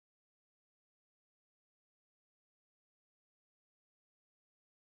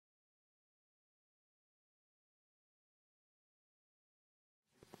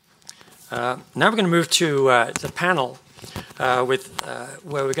Now we're going to move to the panel where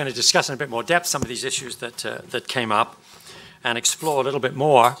we're going to discuss in a bit more depth some of these issues that came up and explore a little bit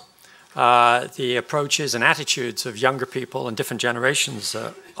more the approaches and attitudes of younger people and different generations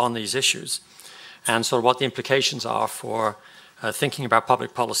on these issues, and sort of what the implications are for thinking about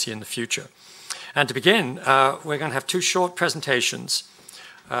public policy in the future. And to begin, we're going to have two short presentations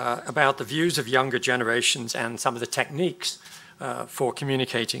about the views of younger generations and some of the techniques for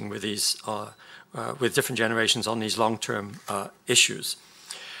communicating with these with different generations on these long-term issues.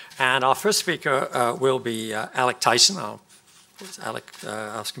 And our first speaker will be Alec Tyson. I'll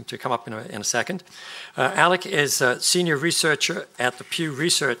ask him to come up in a second. Alec is a senior researcher at the Pew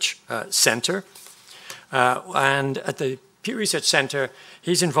Research Center. And at the Pew Research Center,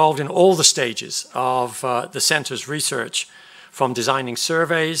 he's involved in all the stages of the center's research, from designing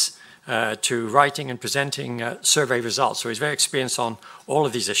surveys to writing and presenting survey results. So he's very experienced on all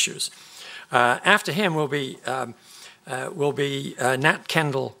of these issues. After him will be Nat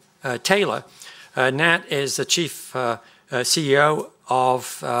Kendall-Taylor. Nat is the chief CEO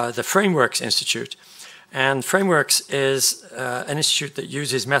of the Frameworks Institute. And Frameworks is an institute that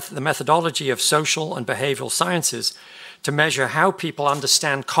uses the methodology of social and behavioral sciences to measure how people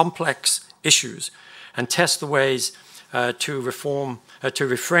understand complex issues and test the ways to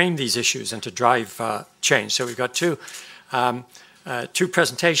reframe these issues and to drive change. So we've got two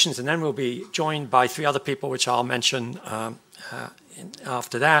presentations, and then we'll be joined by three other people, which I'll mention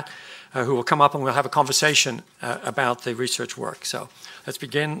after that, who will come up and we'll have a conversation about the research work. So let's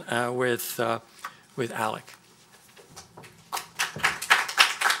begin with Alec.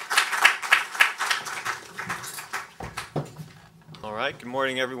 All right, good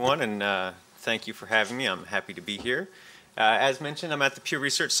morning, everyone, and thank you for having me. I'm happy to be here. As mentioned, I'm at the Pew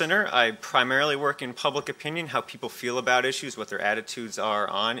Research Center. I primarily work in public opinion, how people feel about issues, what their attitudes are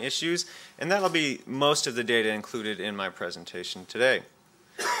on issues, and that'll be most of the data included in my presentation today.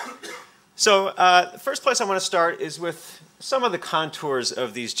 So the first place I want to start is with some of the contours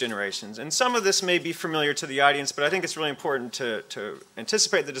of these generations. And some of this may be familiar to the audience, but I think it's really important to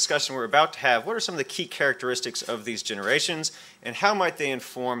anticipate the discussion we're about to have. What are some of the key characteristics of these generations, and how might they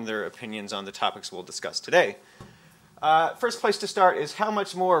inform their opinions on the topics we'll discuss today? First place to start is how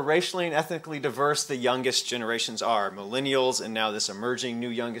much more racially and ethnically diverse the youngest generations are. Millennials and now this emerging new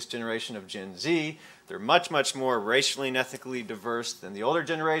youngest generation of Gen Z. They're much, much more racially and ethnically diverse than the older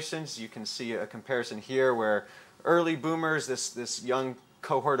generations. You can see a comparison here where early boomers, this young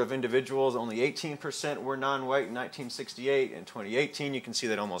cohort of individuals, only 18% were non-white in 1968. In 2018, you can see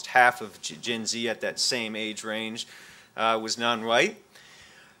that almost half of Gen Z at that same age range was non-white.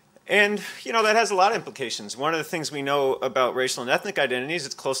 And, you know, that has a lot of implications. One of the things we know about racial and ethnic identities,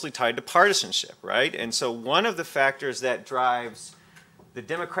 it's closely tied to partisanship, right? And so one of the factors that drives the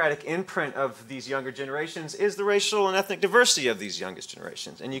democratic imprint of these younger generations is the racial and ethnic diversity of these youngest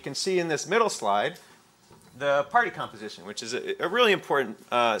generations. And you can see in this middle slide the party composition, which is a really important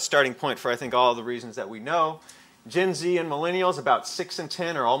starting point for, I think, all the reasons that we know. Gen Z and millennials, about 6 in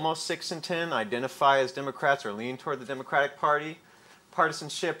 10 or almost 6 in 10, identify as Democrats or lean toward the Democratic Party.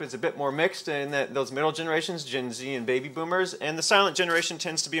 Partisanship is a bit more mixed in that those middle generations, Gen Z and baby boomers, and the silent generation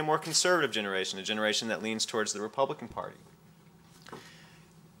tends to be a more conservative generation, a generation that leans towards the Republican Party.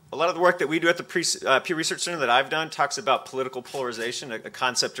 A lot of the work that we do at the Pew Research Center that I've done talks about political polarization, a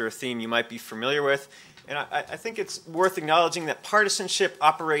concept or a theme you might be familiar with. And I think it's worth acknowledging that partisanship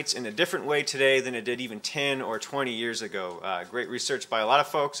operates in a different way today than it did even 10 or 20 years ago. Great research by a lot of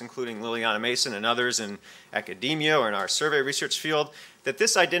folks, including Liliana Mason and others in academia or in our survey research field, that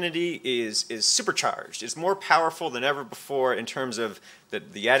this identity is supercharged. It's more powerful than ever before in terms of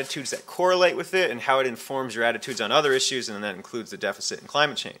the attitudes that correlate with it and how it informs your attitudes on other issues, and that includes the deficit and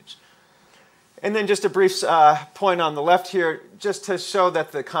climate change. And then just a brief point on the left here, just to show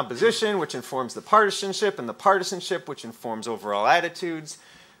that the composition, which informs the partisanship, and the partisanship, which informs overall attitudes,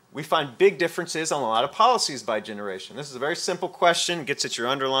 we find big differences on a lot of policies by generation. This is a very simple question, gets at your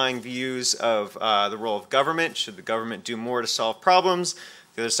underlying views of the role of government. Should the government do more to solve problems?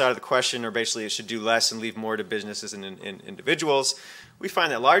 The other side of the question are basically it should do less and leave more to businesses and individuals. We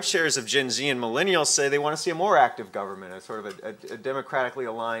find that large shares of Gen Z and millennials say they want to see a more active government, a sort of a democratically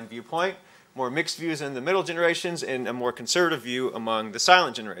aligned viewpoint. More mixed views in the middle generations, and a more conservative view among the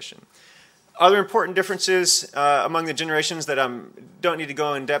silent generation. Other important differences among the generations that I don't need to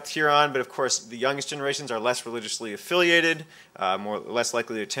go in depth here on, but of course the youngest generations are less religiously affiliated, less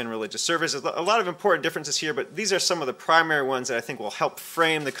likely to attend religious services. A lot of important differences here, but these are some of the primary ones that I think will help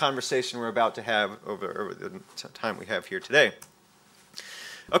frame the conversation we're about to have over the time we have here today.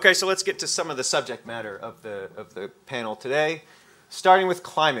 Okay, so let's get to some of the subject matter of the panel today. starting with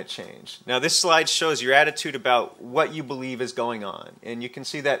climate change. Now this slide shows your attitude about what you believe is going on. And you can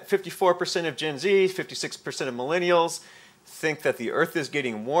see that 54% of Gen Z, 56% of millennials think that the Earth is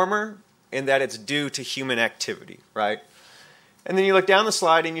getting warmer and that it's due to human activity, right? And then you look down the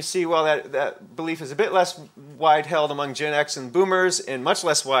slide and you see, well, that belief is a bit less wide held among Gen X and Boomers and much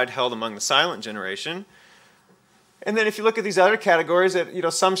less wide held among the silent generation. And then if you look at these other categories,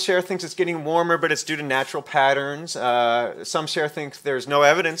 that some share thinks it's getting warmer, but it's due to natural patterns. Some share thinks there's no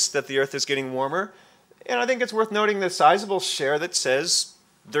evidence that the Earth is getting warmer. And I think it's worth noting the sizable share that says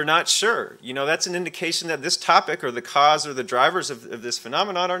they're not sure. That's an indication that this topic or the cause or the drivers of this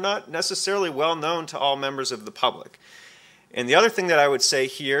phenomenon are not necessarily well known to all members of the public. And the other thing that I would say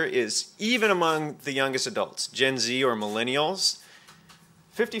here is even among the youngest adults, Gen Z or millennials,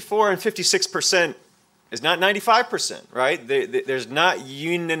 54 and 56% is not 95%, right? There's not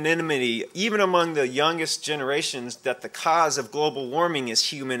unanimity, even among the youngest generations, that the cause of global warming is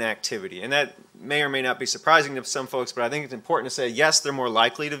human activity. And that may or may not be surprising to some folks, but I think it's important to say, yes, they're more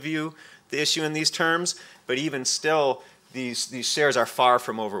likely to view the issue in these terms, but even still, these shares are far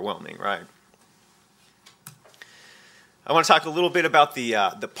from overwhelming, right? I want to talk a little bit about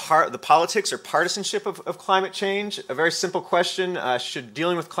the politics or partisanship of climate change. A very simple question, should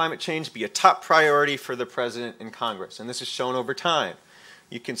dealing with climate change be a top priority for the President and Congress? And this is shown over time.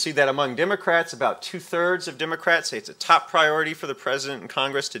 You can see that among Democrats, about 2/3 of Democrats say it's a top priority for the President and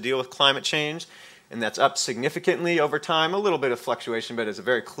Congress to deal with climate change. And that's up significantly over time, a little bit of fluctuation, but it's a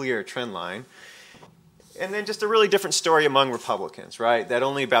very clear trend line. And then just a really different story among Republicans, right? That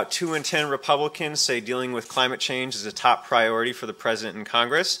only about 2 in 10 Republicans say dealing with climate change is a top priority for the President and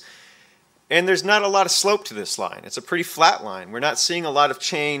Congress. And there's not a lot of slope to this line. It's a pretty flat line. We're not seeing a lot of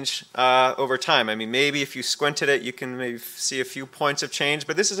change over time. I mean, maybe if you squint at it, you can maybe see a few points of change,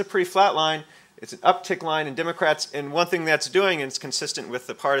 but this is a pretty flat line. It's an uptick line in Democrats, and one thing that's doing, and it's consistent with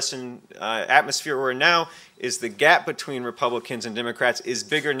the partisan atmosphere we're in now, is the gap between Republicans and Democrats is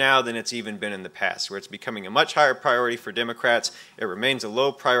bigger now than it's even been in the past, where it's becoming a much higher priority for Democrats. It remains a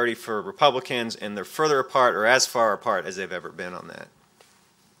low priority for Republicans, and they're further apart or as far apart as they've ever been on that.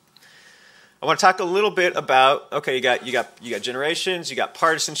 I want to talk a little bit about, okay, you got generations, you got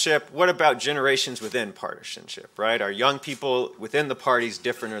partisanship. What about generations within partisanship, right? Are young people within the parties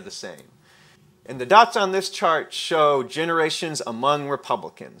different or the same? And the dots on this chart show generations among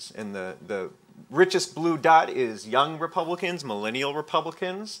Republicans. And the richest blue dot is young Republicans, millennial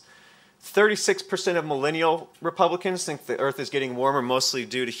Republicans. 36% of millennial Republicans think the Earth is getting warmer mostly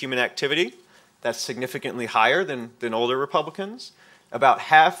due to human activity. That's significantly higher than older Republicans. About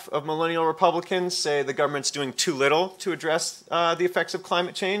half of millennial Republicans say the government's doing too little to address the effects of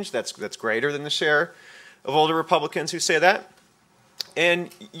climate change. That's greater than the share of older Republicans who say that. And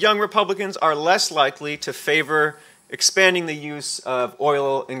young Republicans are less likely to favor expanding the use of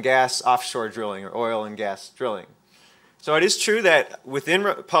oil and gas offshore drilling or oil and gas drilling. So it is true that within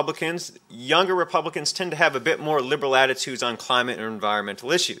Republicans, younger Republicans tend to have a bit more liberal attitudes on climate and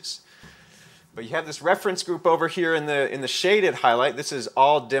environmental issues. But you have this reference group over here in the shaded highlight. This is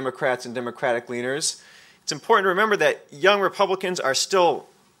all Democrats and Democratic leaners. It's important to remember that young Republicans are still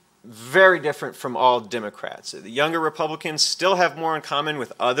very different from all Democrats. The younger Republicans still have more in common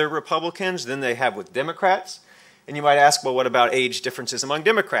with other Republicans than they have with Democrats. And you might ask, well, what about age differences among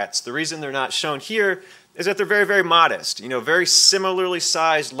Democrats? The reason they're not shown here is that they're very, very modest. Very similarly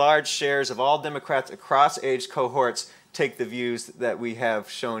sized large shares of all Democrats across age cohorts take the views that we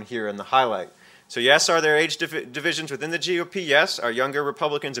have shown here in the highlight. So yes, are there age divisions within the GOP? Yes. Are younger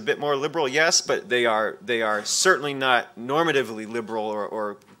Republicans a bit more liberal? Yes, but they are certainly not normatively liberal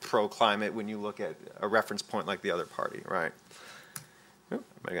or pro-climate when you look at a reference point like the other party, right? Oop,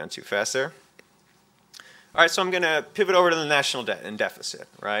 I gone too fast there. All right, so I'm going to pivot over to the national debt and deficit,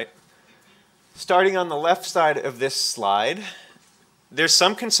 right? Starting on the left side of this slide, there's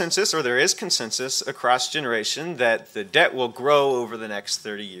some consensus, or there is consensus across generation, that the debt will grow over the next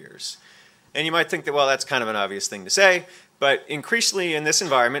 30 years. And you might think that, well, that's kind of an obvious thing to say, but increasingly in this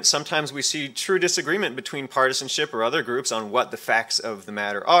environment, sometimes we see true disagreement between partisanship or other groups on what the facts of the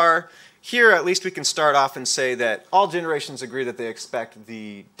matter are. Here, at least we can start off and say that all generations agree that they expect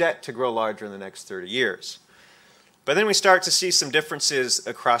the debt to grow larger in the next 30 years. But then we start to see some differences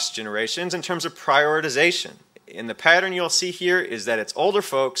across generations in terms of prioritization. And the pattern you'll see here is that it's older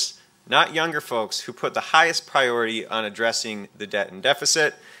folks, not younger folks, who put the highest priority on addressing the debt and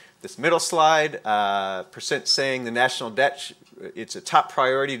deficit. This middle slide, percent saying the national debt, it's a top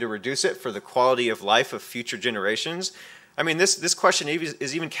priority to reduce it for the quality of life of future generations. I mean, this question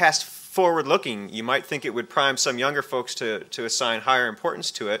is even cast forward-looking. You might think it would prime some younger folks to assign higher importance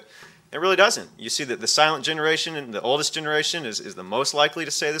to it. It really doesn't. You see that the silent generation and the oldest generation is the most likely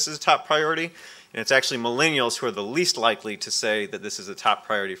to say this is a top priority, and it's actually millennials who are the least likely to say that this is a top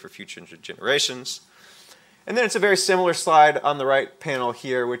priority for future generations. And then it's a very similar slide on the right panel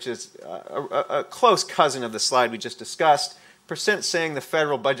here, which is a close cousin of the slide we just discussed. Percent saying the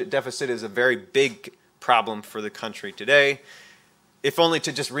federal budget deficit is a very big problem for the country today. If only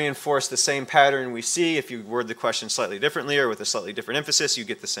to just reinforce the same pattern we see. If you word the question slightly differently or with a slightly different emphasis, you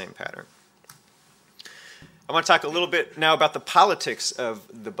get the same pattern. I want to talk a little bit now about the politics of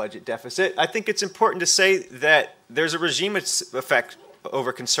the budget deficit. I think it's important to say that there's a regime effect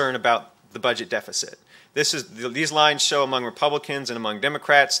over concern about the budget deficit. These lines show among Republicans and among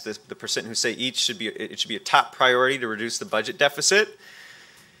Democrats the percent who say it should be a top priority to reduce the budget deficit.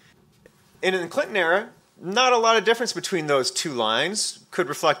 And in the Clinton era, not a lot of difference between those two lines. Could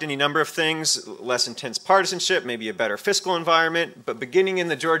reflect any number of things, less intense partisanship, maybe a better fiscal environment. But beginning in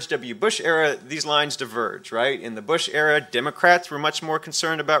the George W. Bush era, these lines diverge, right? In the Bush era, Democrats were much more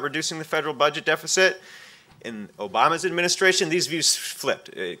concerned about reducing the federal budget deficit. In Obama's administration, these views flipped.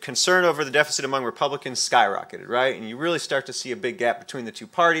 Concern over the deficit among Republicans skyrocketed, right? And you really start to see a big gap between the two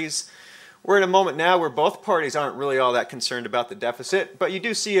parties. We're in a moment now where both parties aren't really all that concerned about the deficit, but you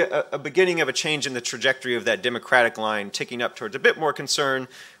do see a beginning of a change in the trajectory of that Democratic line ticking up towards a bit more concern,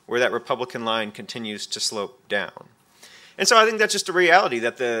 where that Republican line continues to slope down. And so I think that's just a reality,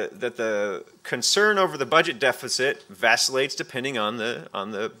 that the concern over the budget deficit vacillates depending on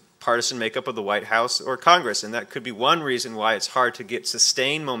the partisan makeup of the White House or Congress, and that could be one reason why it's hard to get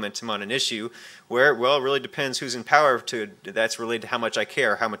sustained momentum on an issue where, well, it really depends who's in power. That's related to how much I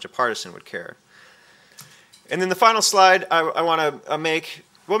care, how much a partisan would care. And then the final slide I want to make,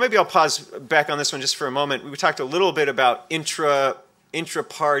 well, maybe I'll pause back on this one just for a moment. We talked a little bit about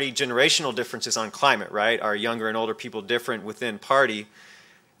intra-party generational differences on climate, right? Are younger and older people different within party?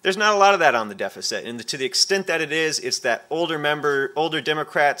 There's not a lot of that on the deficit, and to the extent that it is, it's that older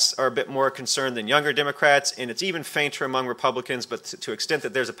Democrats are a bit more concerned than younger Democrats, and it's even fainter among Republicans, but to the extent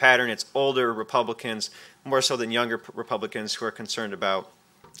that there's a pattern, it's older Republicans more so than younger Republicans who are concerned about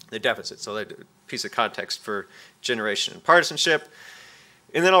the deficit. So that's a piece of context for generation and partisanship.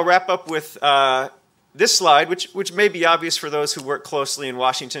 And then I'll wrap up with this slide, which may be obvious for those who work closely in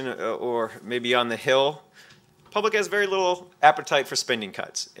Washington or maybe on the Hill. Public has very little appetite for spending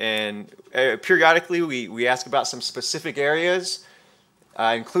cuts, and periodically we ask about some specific areas,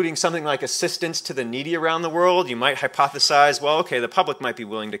 including something like assistance to the needy around the world. You might hypothesize, well, okay, the public might be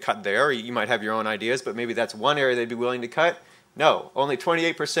willing to cut there, or you might have your own ideas, but maybe that's one area they'd be willing to cut. No, only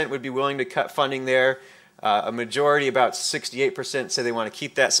 28% would be willing to cut funding there. A majority, about 68%, say they want to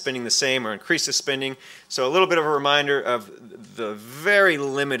keep that spending the same or increase the spending. So a little bit of a reminder of the very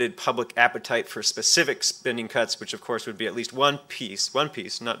limited public appetite for specific spending cuts, which of course would be at least one piece,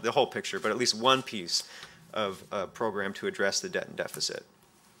 not the whole picture, but at least one piece of a program to address the debt and deficit.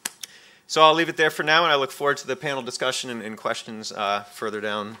 So I'll leave it there for now, and I look forward to the panel discussion and questions further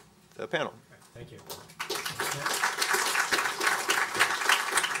down the panel. Thank you.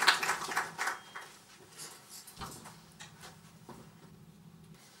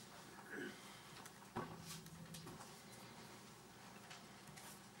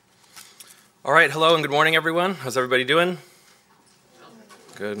 All right, hello and good morning, everyone. How's everybody doing?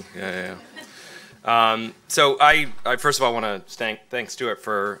 Good, yeah. So I first of all want to thank Stuart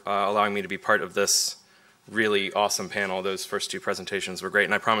for allowing me to be part of this really awesome panel. Those first two presentations were great,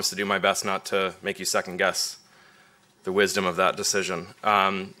 and I promise to do my best not to make you second guess the wisdom of that decision.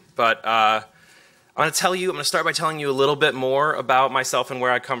 But I'm going to start by telling you a little bit more about myself and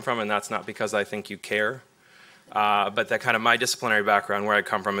where I come from, and that's not because I think you care. But that kind of my disciplinary background, where I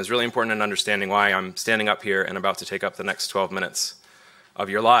come from, is really important in understanding why I'm standing up here and about to take up the next 12 minutes of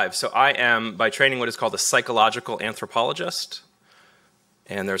your lives. So I am, by training, what is called a psychological anthropologist.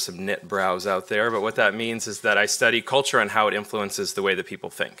 And there's some knit brows out there, but what that means is that I study culture and how it influences the way that people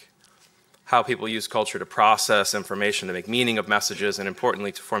think. How people use culture to process information, to make meaning of messages, and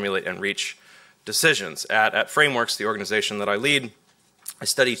importantly, to formulate and reach decisions. At Frameworks, the organization that I lead, I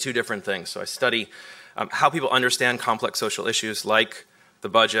study two different things. So I study how people understand complex social issues like the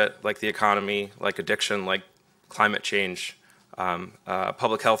budget, like the economy, like addiction, like climate change,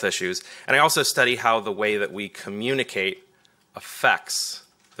 public health issues. And I also study how the way that we communicate affects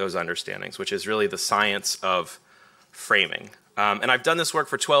those understandings, which is really the science of framing. And I've done this work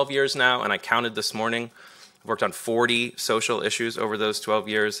for 12 years now, and I counted this morning. I've worked on 40 social issues over those 12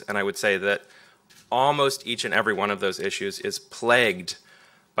 years, and I would say that almost each and every one of those issues is plagued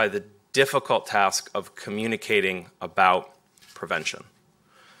by the difficult task of communicating about prevention.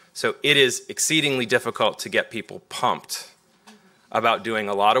 So it is exceedingly difficult to get people pumped about doing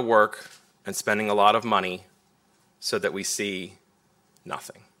a lot of work and spending a lot of money so that we see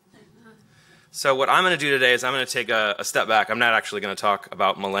nothing. So what I'm going to do today is I'm going to take a step back. I'm not actually going to talk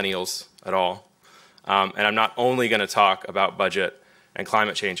about millennials at all. And I'm not only going to talk about budget and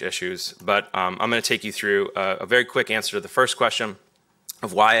climate change issues, but I'm going to take you through a very quick answer to the first question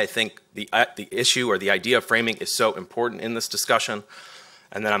of why I think the issue or the idea of framing is so important in this discussion.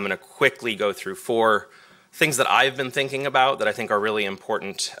 And then I'm going to quickly go through 4 things that I've been thinking about that I think are really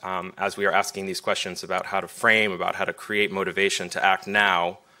important as we are asking these questions about how to frame, about how to create motivation to act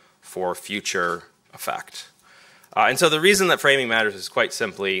now for future effect. And so the reason that framing matters is quite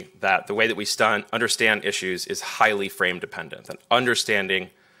simply that the way that we understand issues is highly frame dependent. And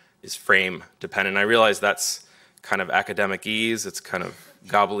understanding is frame dependent. I realize that's kind of academic-ese. It's kind of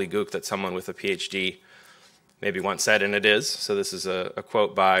gobbledygook that someone with a PhD maybe once said, and it is. So this is a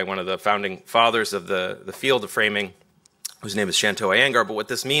quote by one of the founding fathers of the field of framing, whose name is Shanto Iyengar. But what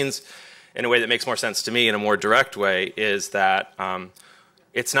this means, in a way that makes more sense to me in a more direct way, is that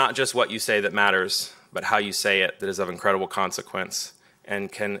it's not just what you say that matters, but how you say it that is of incredible consequence and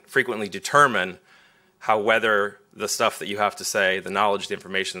can frequently determine how whether the stuff that you have to say, the knowledge, the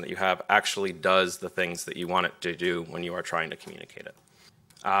information that you have, actually does the things that you want it to do when you are trying to communicate it.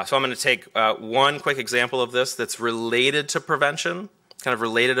 So I'm going to take one quick example of this that's related to prevention, kind of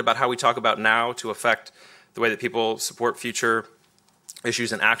related about how we talk about now to affect the way that people support future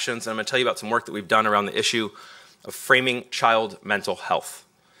issues and actions. And I'm going to tell you about some work that we've done around the issue of framing child mental health.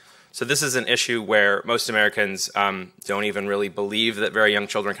 So this is an issue where most Americans don't even really believe that very young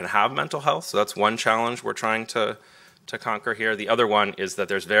children can have mental health. So that's one challenge we're trying to conquer here. The other one is that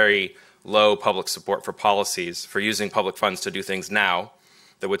there's very low public support for policies for using public funds to do things now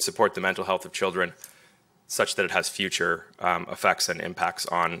that would support the mental health of children such that it has future effects and impacts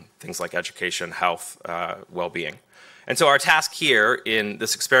on things like education, health, well-being. And so our task here in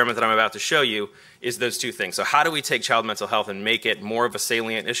this experiment that I'm about to show you is those 2 things. So how do we take child mental health and make it more of a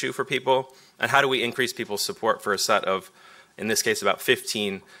salient issue for people? And how do we increase people's support for a set of, in this case, about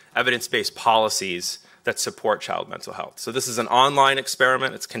 15 evidence-based policies that support child mental health? So this is an online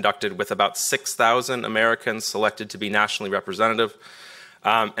experiment. It's conducted with about 6,000 Americans selected to be nationally representative.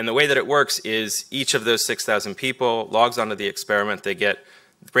 And the way that it works is each of those 6,000 people logs onto the experiment. They get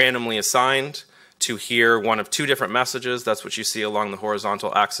randomly assigned to hear one of 2 different messages. That's what you see along the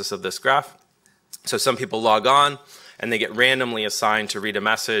horizontal axis of this graph. So some people log on and they get randomly assigned to read a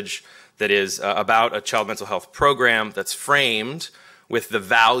message that is about a child mental health program that's framed with the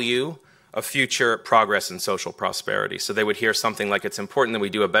value of future progress and social prosperity. So they would hear something like, it's important that we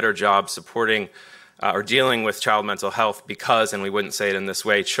do a better job supporting or dealing with child mental health because, and we wouldn't say it in this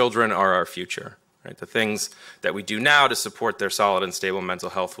way, children are our future. Right? The things that we do now to support their solid and stable mental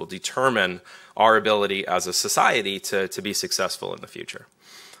health will determine our ability as a society to be successful in the future.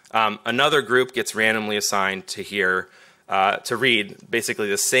 Another group gets randomly assigned to read basically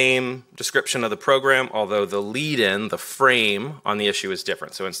the same description of the program, although the lead-in, the frame on the issue is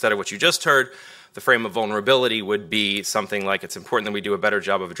different. So instead of what you just heard, the frame of vulnerability would be something like, it's important that we do a better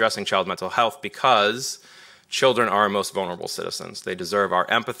job of addressing child mental health because children are our most vulnerable citizens. They deserve our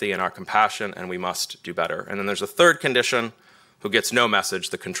empathy and our compassion, and we must do better. And then there's a third condition who gets no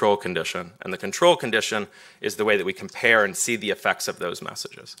message, the control condition. And the control condition is the way that we compare and see the effects of those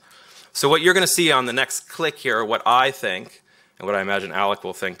messages. So what you're going to see on the next click here, what I think, and what I imagine Alec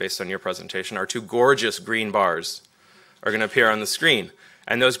will think based on your presentation, are 2 gorgeous green bars are going to appear on the screen.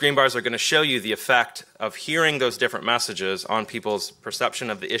 And those green bars are going to show you the effect of hearing those different messages on people's perception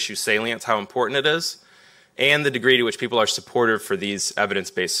of the issue salience, how important it is, and the degree to which people are supportive for these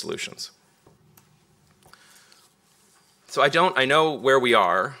evidence-based solutions. So I know where we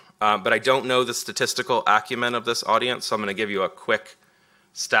are, but I don't know the statistical acumen of this audience, so I'm going to give you a quick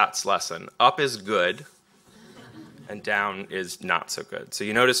stats lesson. Up is good, and down is not so good. So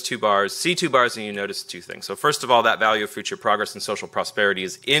you notice 2 bars, see 2 bars, and you notice 2 things. So first of all, that value of future progress and social prosperity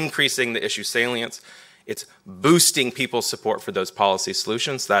is increasing the issue salience. It's boosting people's support for those policy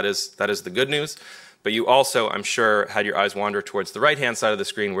solutions. That is the good news. But you also, I'm sure, had your eyes wander towards the right-hand side of the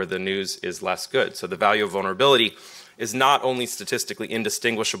screen where the news is less good. So the value of vulnerability is not only statistically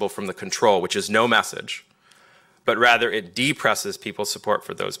indistinguishable from the control, which is no message, but rather it depresses people's support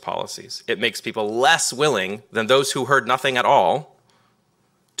for those policies. It makes people less willing than those who heard nothing at all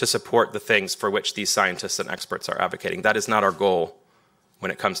to support the things for which these scientists and experts are advocating. That is not our goal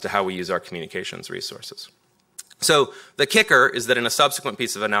when it comes to how we use our communications resources. So the kicker is that in a subsequent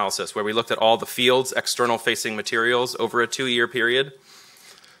piece of analysis where we looked at all the field's external-facing materials over a 2-year period,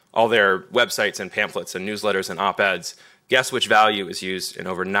 all their websites and pamphlets and newsletters and op-eds, guess which value is used in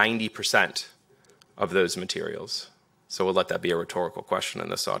over 90% of those materials? So we'll let that be a rhetorical question in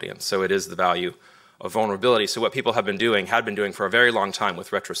this audience. So it is the value of vulnerability. So what people had been doing for a very long time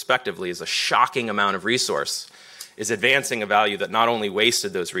with retrospectively is a shocking amount of resource, is advancing a value that not only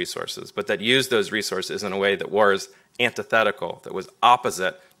wasted those resources, but that used those resources in a way that was antithetical, that was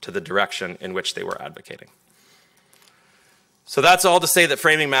opposite to the direction in which they were advocating. So that's all to say that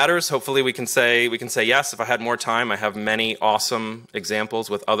framing matters. Hopefully we can say yes. If I had more time, I have many awesome examples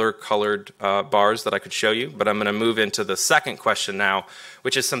with other colored bars that I could show you. But I'm going to move into the second question now,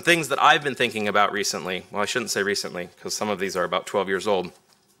 which is some things that I've been thinking about recently. Well, I shouldn't say recently, because some of these are about 12 years old.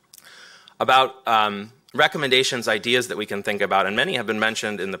 About recommendations, ideas that we can think about, and many have been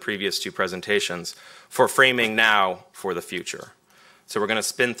mentioned in the previous two presentations, for framing now for the future. So we're going to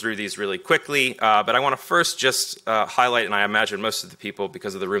spin through these really quickly, but I want to first just highlight, and I imagine most of the people,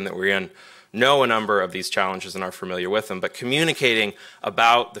 because of the room that we're in, know a number of these challenges and are familiar with them, but communicating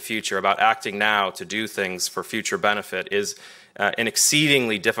about the future, about acting now to do things for future benefit is an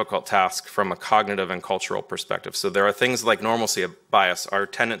exceedingly difficult task from a cognitive and cultural perspective. So there are things like normalcy bias, our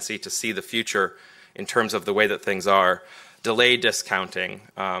tendency to see the future in terms of the way that things are, delay discounting,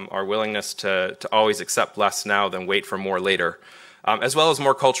 our willingness to always accept less now than wait for more later. As well as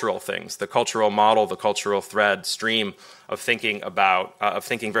more cultural things, the cultural model, the cultural thread, stream of thinking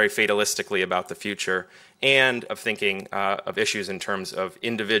very fatalistically about the future, and of thinking of issues in terms of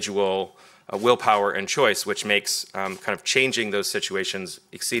individual willpower and choice, which makes kind of changing those situations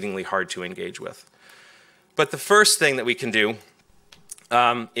exceedingly hard to engage with. But the first thing that we can do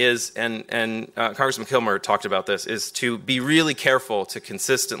is, and Congressman Kilmer talked about this, is to be really careful to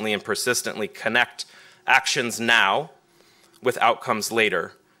consistently and persistently connect actions now with outcomes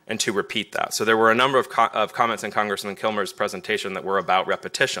later, and to repeat that. So there were a number of comments in Congressman Kilmer's presentation that were about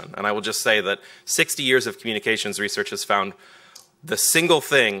repetition. And I will just say that 60 years of communications research has found the single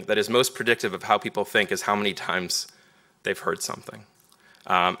thing that is most predictive of how people think is how many times they've heard something.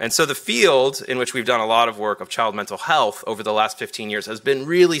 And so the field in which we've done a lot of work of child mental health over the last 15 years has been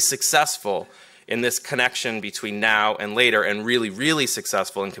really successful in this connection between now and later, and really, really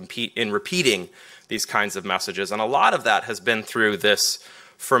successful in repeating these kinds of messages. And a lot of that has been through this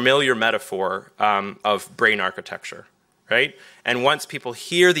familiar metaphor of brain architecture, right? And once people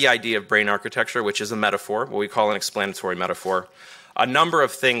hear the idea of brain architecture, which is a metaphor, what we call an explanatory metaphor, a number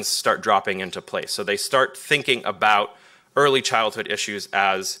of things start dropping into place. So they start thinking about early childhood issues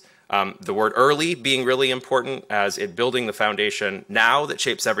as the word early being really important, as it building the foundation now that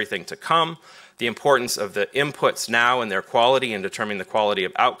shapes everything to come, the importance of the inputs now and their quality and determining the quality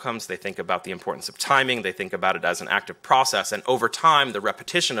of outcomes. They think about the importance of timing. They think about it as an active process. And over time, the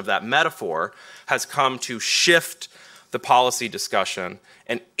repetition of that metaphor has come to shift the policy discussion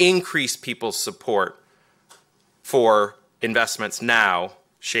and increase people's support for investments now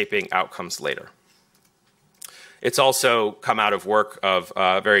shaping outcomes later. It's also come out of work of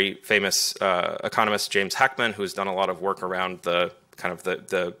very famous economist James Heckman, who's done a lot of work around the kind of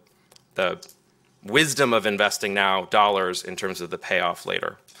the wisdom of investing now dollars in terms of the payoff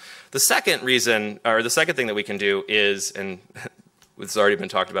later. The second reason, or the second thing that we can do is, and it's already been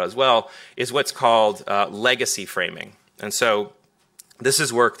talked about as well, is what's called legacy framing. And so this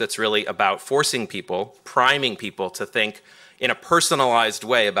is work that's really about forcing people, priming people to think in a personalized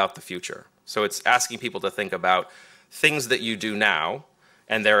way about the future. So it's asking people to think about things that you do now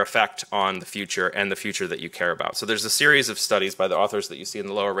and their effect on the future and the future that you care about. So there's a series of studies by the authors that you see in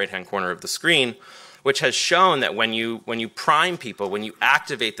the lower right-hand corner of the screen, which has shown that when you prime people, when you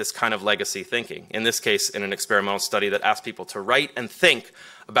activate this kind of legacy thinking, in this case in an experimental study that asked people to write and think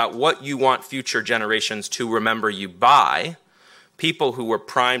about what you want future generations to remember you by, people who were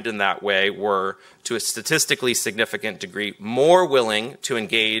primed in that way were, to a statistically significant degree, more willing to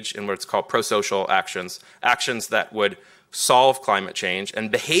engage in what's called prosocial actions, actions that would solve climate change,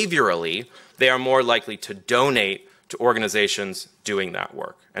 and behaviorally, they are more likely to donate to organizations doing that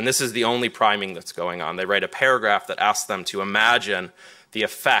work. And this is the only priming that's going on. They write a paragraph that asks them to imagine the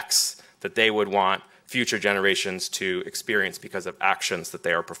effects that they would want future generations to experience because of actions that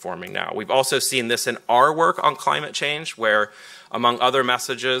they are performing now. We've also seen this in our work on climate change, where among other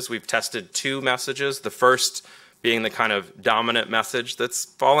messages, we've tested two messages. The first being the kind of dominant message that's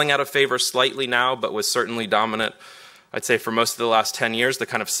falling out of favor slightly now, but was certainly dominant, I'd say, for most of the last 10 years, the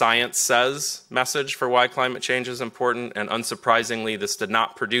kind of science says message for why climate change is important. And unsurprisingly, this did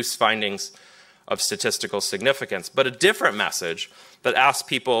not produce findings of statistical significance, but a different message that asks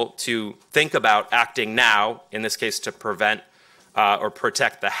people to think about acting now, in this case to prevent or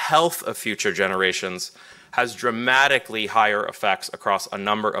protect the health of future generations, has dramatically higher effects across a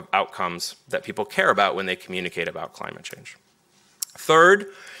number of outcomes that people care about when they communicate about climate change. Third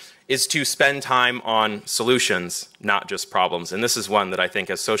is to spend time on solutions, not just problems. And this is one that I think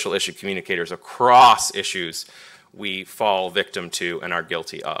as social issue communicators across issues, we fall victim to and are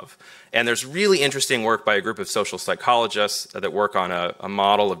guilty of. And there's really interesting work by a group of social psychologists that work on a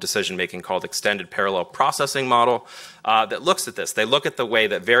model of decision-making called extended parallel processing model that looks at this. They look at the way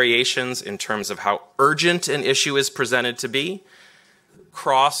that variations in terms of how urgent an issue is presented to be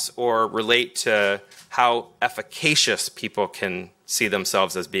cross or relate to how efficacious people can see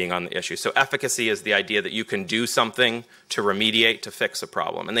themselves as being on the issue. So efficacy is the idea that you can do something to remediate, to fix a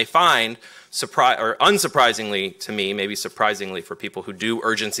problem. And they find, or unsurprisingly to me, maybe surprisingly for people who do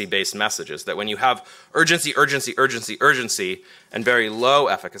urgency-based messages, that when you have urgency, urgency, urgency, urgency, and very low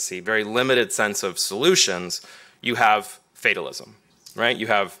efficacy, very limited sense of solutions, you have fatalism, right? You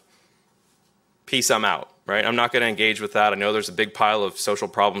have peace, I'm out, right? I'm not going to engage with that. I know there's a big pile of social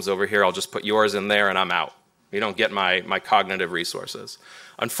problems over here. I'll just put yours in there and I'm out. You don't get my cognitive resources.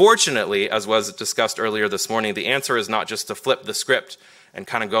 Unfortunately, as was discussed earlier this morning, the answer is not just to flip the script and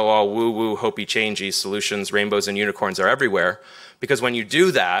kind of go all woo-woo, hopey-changey, solutions, rainbows and unicorns are everywhere. Because when you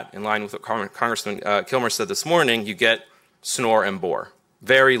do that, in line with what Congressman Kilmer said this morning, you get snore and bore.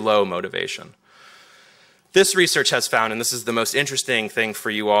 Very low motivation. This research has found, and this is the most interesting thing for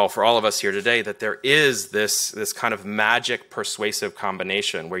you all, for all of us here today, that there is this kind of magic persuasive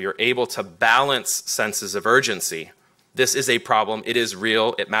combination where you're able to balance senses of urgency. This is a problem, it is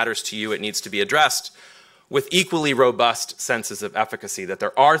real, it matters to you, it needs to be addressed, with equally robust senses of efficacy, that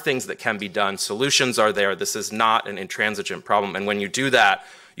there are things that can be done, solutions are there, this is not an intransigent problem. And when you do that,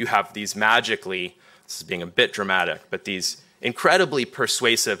 you have these magically, this is being a bit dramatic, but these incredibly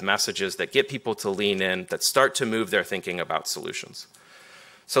persuasive messages that get people to lean in, that start to move their thinking about solutions.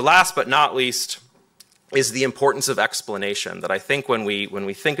 So last but not least is the importance of explanation, that I think when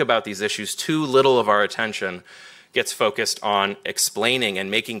we think about these issues, too little of our attention gets focused on explaining and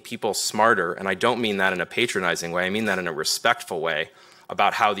making people smarter, and I don't mean that in a patronizing way, I mean that in a respectful way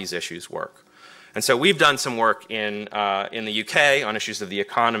about how these issues work. And so we've done some work in the UK on issues of the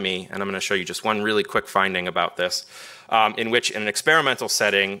economy, and I'm going to show you just one really quick finding about this, in which in an experimental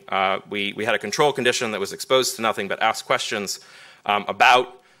setting, we had a control condition that was exposed to nothing but asked questions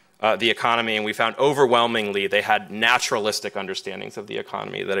about the economy, and we found overwhelmingly they had naturalistic understandings of the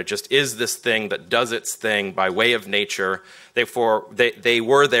economy, that it just is this thing that does its thing by way of nature. Therefore, they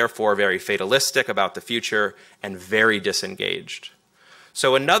were therefore very fatalistic about the future and very disengaged.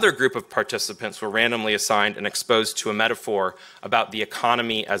 So another group of participants were randomly assigned and exposed to a metaphor about the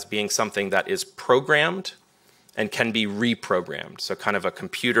economy as being something that is programmed and can be reprogrammed, so kind of a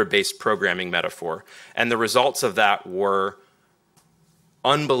computer-based programming metaphor. And the results of that were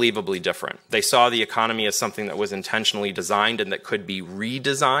unbelievably different. They saw the economy as something that was intentionally designed and that could be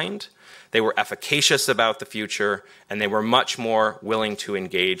redesigned. They were efficacious about the future, and they were much more willing to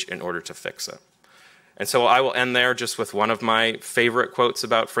engage in order to fix it. And so I will end there just with one of my favorite quotes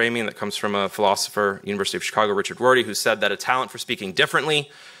about framing that comes from a philosopher, University of Chicago, Richard Rorty, who said that a talent for speaking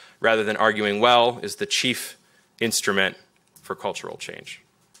differently rather than arguing well is the chief instrument for cultural change.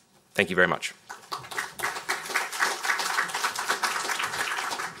 Thank you very much.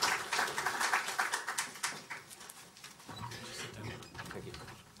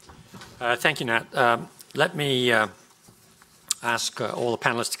 Thank you, Nat. Let me ask all the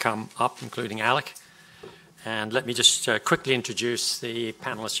panelists to come up, including Alec. And let me just quickly introduce the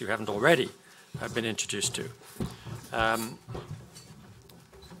panelists you haven't already been introduced to.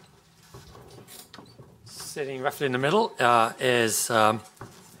 Sitting roughly in the middle is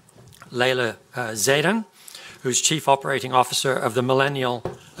Layla Zaidan, who's Chief Operating Officer of the Millennial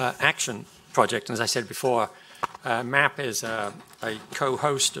Action Project. And as I said before, MAP is a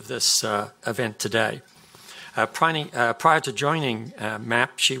co-host of this event today. Prior to joining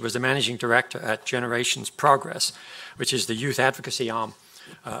MAP, she was the Managing Director at Generations Progress, which is the youth advocacy arm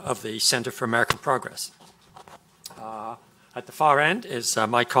of the Center for American Progress. At the far end is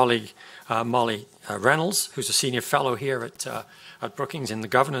my colleague, Molly Reynolds, who's a senior fellow here at Brookings in the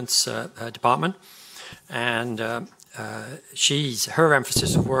governance department. And her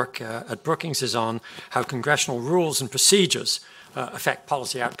emphasis of work at Brookings is on how congressional rules and procedures affect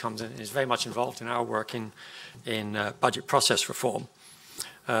policy outcomes, and is very much involved in our work in budget process reform.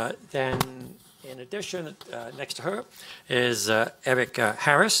 Then, in addition, next to her is Eric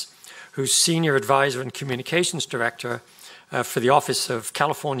Harris, who's Senior Advisor and Communications Director for the Office of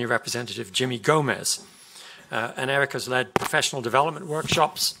California Representative Jimmy Gomez. And Eric has led professional development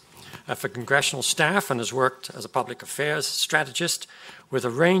workshops for congressional staff and has worked as a public affairs strategist with a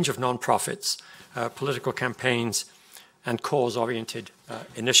range of nonprofits, political campaigns, and cause-oriented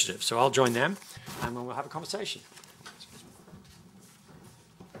initiatives. So I'll join them, and we'll have a conversation.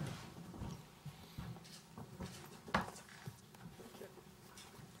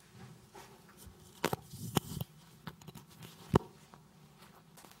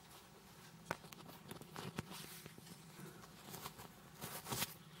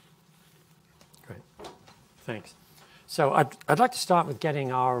 Thanks. So I'd like to start with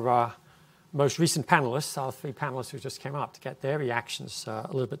getting our most recent panelists, our three panelists who just came up, to get their reactions a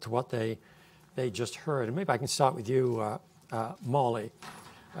little bit to what they just heard. And maybe I can start with you, Molly.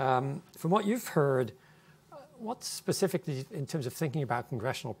 From what you've heard, what specifically, in terms of thinking about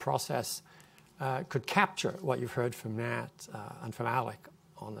congressional process, could capture what you've heard from Nat and from Alec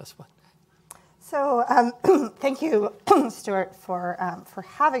on this one? So thank you, Stuart, for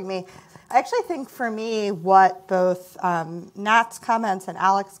having me. I actually think for me what both Nat's comments and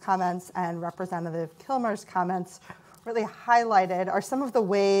Alec's comments and Representative Kilmer's comments really highlighted are some of the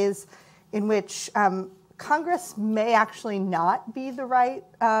ways in which Congress may actually not be the right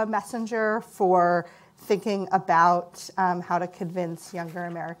messenger for thinking about how to convince younger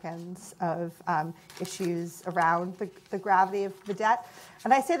Americans of issues around the gravity of the debt.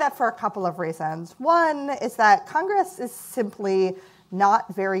 And I say that for a couple of reasons. One is that Congress is simply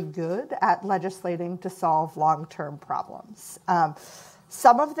not very good at legislating to solve long-term problems.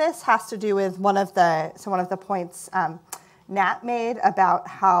 Some of this has to do with one of the points Nat made about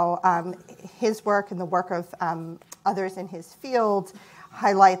how his work and the work of others in his field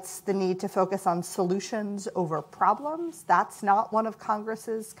highlights the need to focus on solutions over problems. That's not one of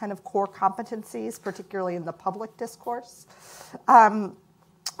Congress's kind of core competencies, particularly in the public discourse.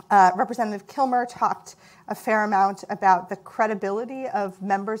 Representative Kilmer talked a fair amount about the credibility of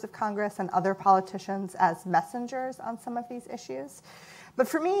members of Congress and other politicians as messengers on some of these issues. But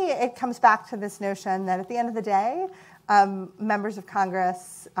for me, it comes back to this notion that at the end of the day, members of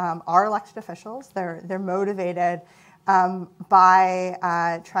Congress are elected officials. They're motivated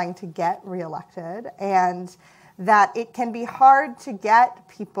by trying to get reelected, and that it can be hard to get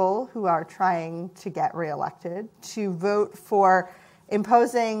people who are trying to get reelected to vote for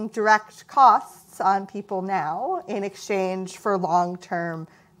imposing direct costs on people now in exchange for long-term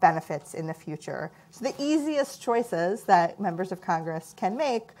benefits in the future. So the easiest choices that members of Congress can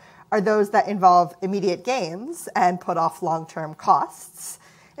make are those that involve immediate gains and put off long-term costs,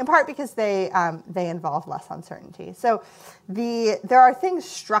 in part because they involve less uncertainty. So there are things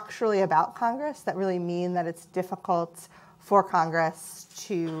structurally about Congress that really mean that it's difficult for Congress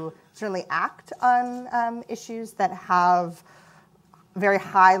to certainly act on issues that have very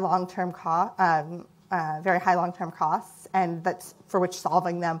high long-term costs, and that's for which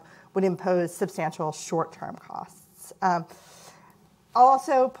solving them would impose substantial short-term costs. I'll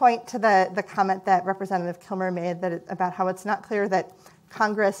also point to the comment that Representative Kilmer made about how it's not clear that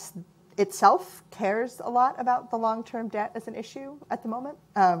Congress itself cares a lot about the long-term debt as an issue at the moment.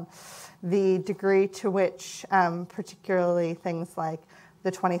 The degree to which particularly things like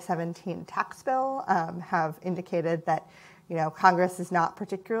the 2017 tax bill have indicated that Congress is not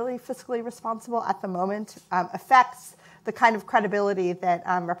particularly fiscally responsible at the moment affects the kind of credibility that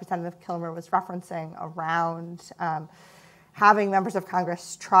Representative Kilmer was referencing around having members of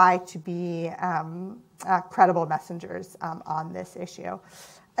Congress try to be credible messengers on this issue.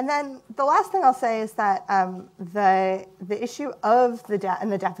 And then the last thing I'll say is that the issue of the debt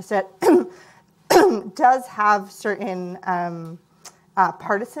and the deficit does have certain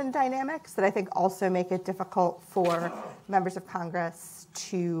partisan dynamics that I think also make it difficult for members of Congress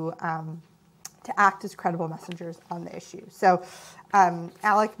to act as credible messengers on the issue. So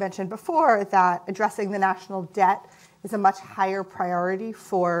Alec mentioned before that addressing the national debt is a much higher priority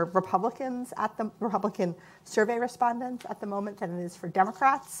for Republicans Republican survey respondents at the moment than it is for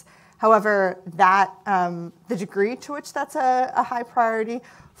Democrats. However, that the degree to which that's a high priority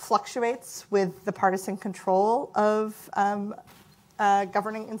fluctuates with the partisan control of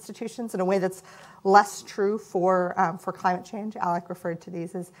governing institutions in a way that's less true for climate change. Alec referred to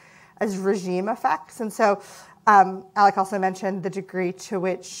these as regime effects. And so Alec also mentioned the degree to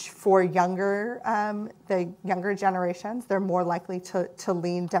which for the younger generations, they're more likely to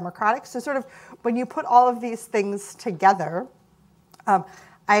lean Democratic. So sort of when you put all of these things together,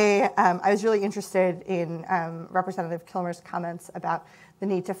 I was really interested in Representative Kilmer's comments about the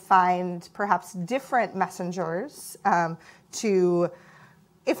need to find perhaps different messengers to,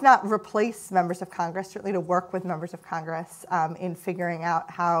 if not replace members of Congress, certainly to work with members of Congress in figuring out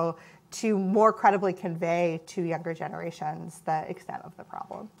how to more credibly convey to younger generations the extent of the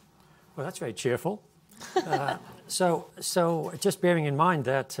problem. Well, that's very cheerful. So just bearing in mind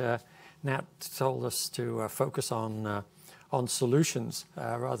that Nat told us to focus on solutions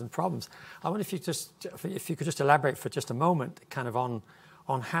rather than problems, I wonder if you could just elaborate for just a moment, kind of on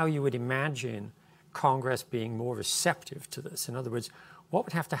how you would imagine Congress being more receptive to this. In other words, what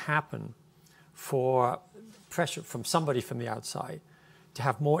would have to happen for pressure from somebody from the outside to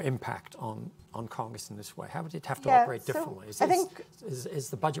have more impact on Congress in this way? How would it have to Yeah, operate so differently? I think Is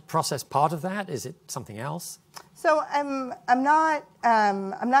the budget process part of that? Is it something else? so. I'm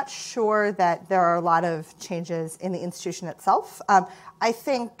not sure that there are a lot of changes in the institution itself. I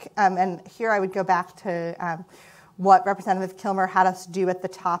think, and here I would go back to what Representative Kilmer had us do at the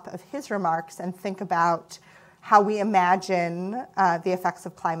top of his remarks and think about how we imagine the effects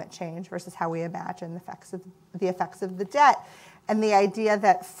of climate change versus how we imagine the effects of the debt. And the idea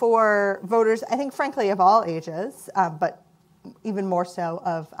that for voters, I think, frankly, of all ages, but even more so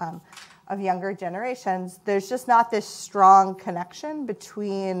of younger generations, there's just not this strong connection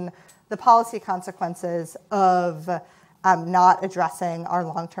between the policy consequences of not addressing our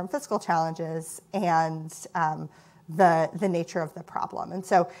long-term fiscal challenges and the nature of the problem. And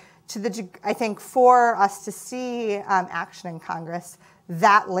so I think for us to see action in Congress,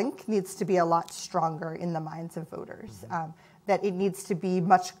 that link needs to be a lot stronger in the minds of voters. That it needs to be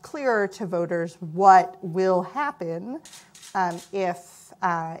much clearer to voters what will happen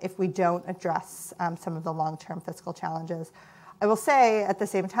if we don't address some of the long-term fiscal challenges. I will say at the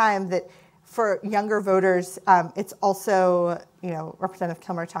same time that for younger voters, it's also, Representative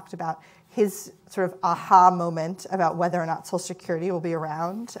Kilmer talked about his sort of aha moment about whether or not Social Security will be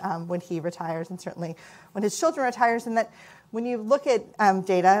around when he retires, and certainly when his children retires, and that when you look at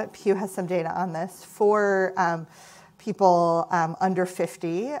data, Pew has some data on this, for people under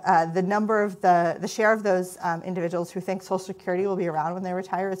 50, the share of those individuals who think Social Security will be around when they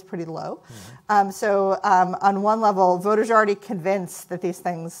retire is pretty low. So on one level, voters are already convinced that these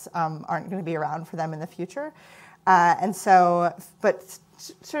things aren't going to be around for them in the future. And so, but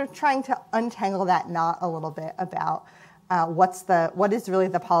sort of trying to untangle that knot a little bit about what is really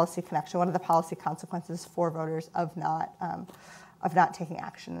the policy connection, what are the policy consequences for voters of not taking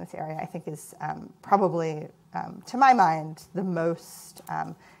action in this area, I think is probably, to my mind, the most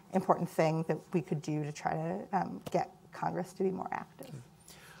important thing that we could do to try to get Congress to be more active.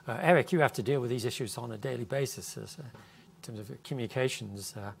 Eric, you have to deal with these issues on a daily basis in terms of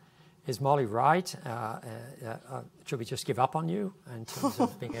communications. Is Molly right? Should we just give up on you in terms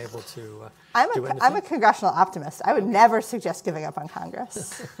of being able to do anything? I'm a congressional optimist. I would never suggest giving up on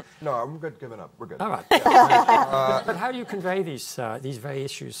Congress. No, I'm good giving up. We're good. All right. But how do you convey these very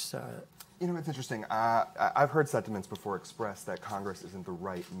issues? It's interesting. I've heard sentiments before expressed that Congress isn't the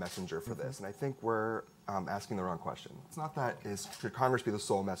right messenger for this, and I think we're asking the wrong question. It's not that should Congress be the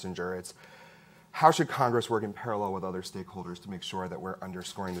sole messenger. It's how should Congress work in parallel with other stakeholders to make sure that we're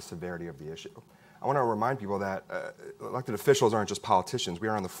underscoring the severity of the issue? I want to remind people that elected officials aren't just politicians. We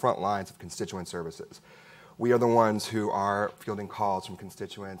are on the front lines of constituent services. We are the ones who are fielding calls from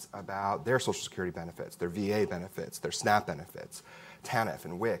constituents about their Social Security benefits, their VA benefits, their SNAP benefits, TANF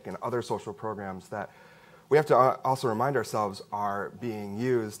and WIC, and other social programs that we have to also remind ourselves are being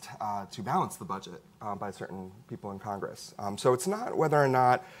used to balance the budget by certain people in Congress. So it's not whether or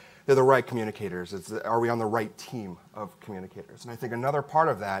not they're the right communicators. It's, are we on the right team of communicators? And I think another part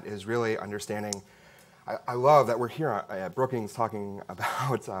of that is really understanding. I love that we're here at Brookings talking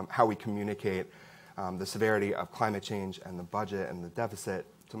about how we communicate the severity of climate change and the budget and the deficit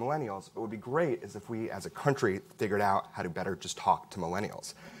to millennials. What would be great is if we as a country figured out how to better just talk to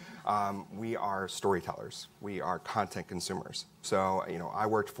millennials. We are storytellers. We are content consumers. So, I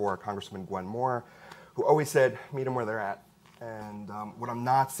worked for Congresswoman Gwen Moore, who always said, meet them where they're at. And what I'm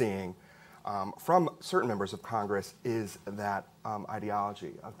not seeing from certain members of Congress is that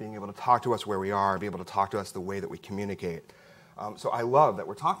ideology of being able to talk to us where we are, be able to talk to us the way that we communicate. So I love that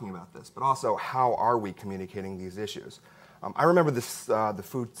we're talking about this, but also how are we communicating these issues? I remember this, the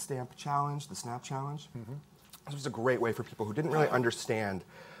food stamp challenge, the SNAP challenge. This was a great way for people who didn't really understand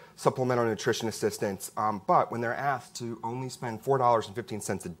supplemental nutrition assistance, but when they're asked to only spend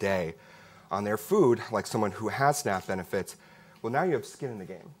 $4.15 a day on their food, like someone who has SNAP benefits, well, now you have skin in the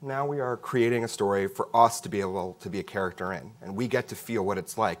game. Now we are creating a story for us to be able to be a character in, and we get to feel what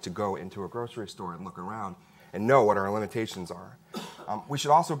it's like to go into a grocery store and look around and know what our limitations are. We should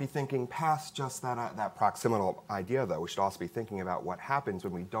also be thinking past just that proximal idea, though. We should also be thinking about what happens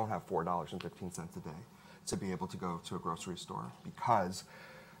when we don't have $4.15 a day to be able to go to a grocery store, because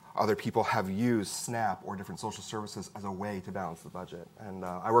other people have used SNAP or different social services as a way to balance the budget. And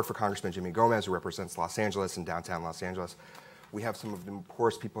I work for Congressman Jimmy Gomez, who represents Los Angeles and downtown Los Angeles. We have some of the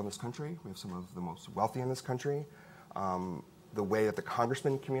poorest people in this country. We have some of the most wealthy in this country. The way that the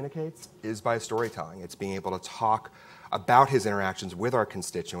congressman communicates is by storytelling. It's being able to talk about his interactions with our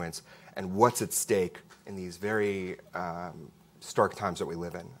constituents and what's at stake in these very stark times that we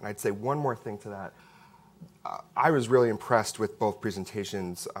live in. And I'd say one more thing to that. I was really impressed with both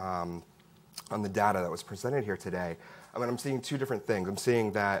presentations on the data that was presented here today, I mean, I'm seeing two different things. I'm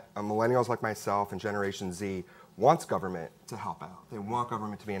seeing that millennials like myself and Generation Z wants government to help out. They want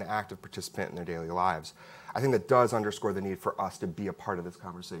government to be an active participant in their daily lives. I think that does underscore the need for us to be a part of this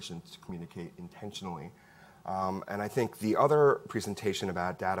conversation, to communicate intentionally. And I think the other presentation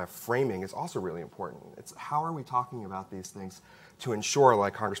about data framing is also really important. It's how are we talking about these things to ensure,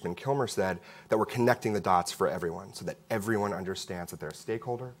 like Congressman Kilmer said, that we're connecting the dots for everyone so that everyone understands that they're a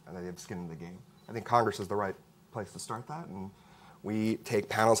stakeholder and that they have skin in the game. I think Congress is the right place to start that. And we take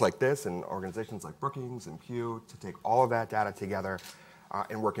panels like this and organizations like Brookings and Pew to take all of that data together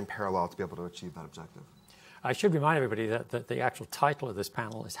and work in parallel to be able to achieve that objective. I should remind everybody that the actual title of this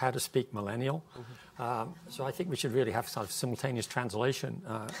panel is How to Speak Millennial. So I think we should really have sort of simultaneous translation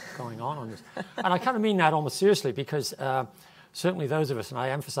going on this. And I kind of mean that almost seriously because certainly those of us, and I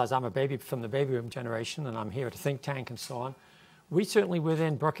emphasize I'm a baby from the baby boom generation and I'm here at a think tank and so on, we certainly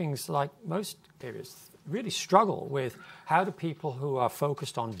within Brookings, like most areas, really struggle with how do people who are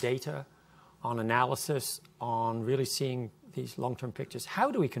focused on data, on analysis, on really seeing these long-term pictures,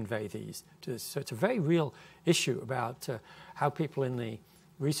 how do we convey these to this? So it's a very real issue about how people in the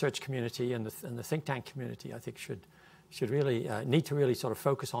research community and the think tank community, I think, should really need to really sort of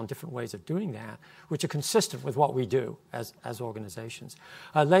focus on different ways of doing that, which are consistent with what we do as organizations.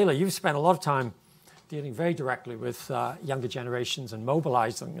 Layla, you've spent a lot of time dealing very directly with younger generations and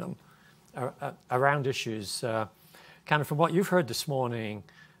mobilizing them around issues. Kind of from what you've heard this morning,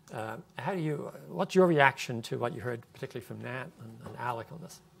 what's your reaction to what you heard, particularly from Nat and Alec on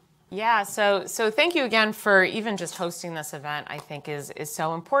this? Yeah, so thank you again for even just hosting this event. I think is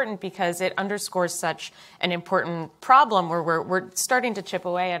so important because it underscores such an important problem where we're starting to chip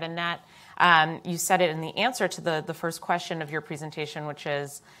away at a net. You said it in the answer to the first question of your presentation, which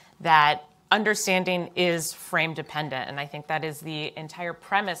is that understanding is frame dependent, and I think that is the entire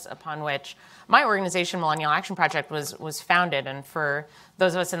premise upon which my organization, Millennial Action Project, was founded. And for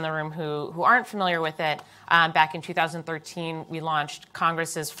those of us in the room who aren't familiar with it, back in 2013, we launched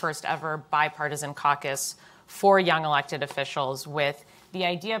Congress's first ever bipartisan caucus for young elected officials, with the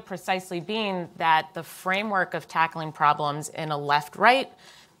idea precisely being that the framework of tackling problems in a left-right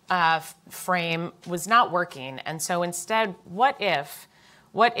frame was not working. And so instead, what if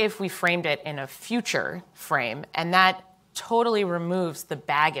we framed it in a future frame, and that totally removes the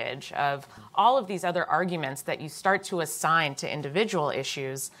baggage of all of these other arguments that you start to assign to individual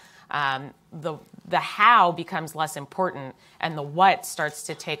issues. The how becomes less important, and the what starts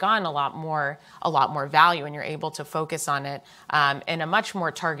to take on a lot more value, and you're able to focus on it in a much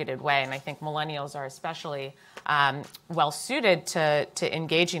more targeted way. And I think millennials are especially well suited to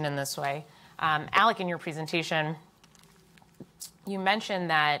engaging in this way. Alec, in your presentation, you mentioned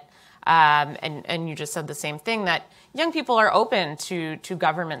that, and you just said the same thing, that young people are open to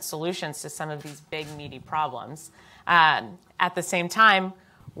government solutions to some of these big, meaty problems. At the same time,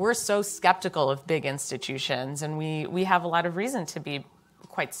 we're so skeptical of big institutions, and we have a lot of reason to be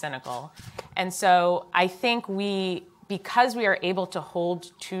quite cynical. And so I think because we are able to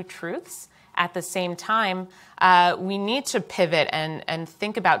hold two truths at the same time, we need to pivot and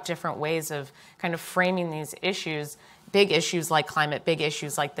think about different ways of kind of framing these issues, big issues like climate, big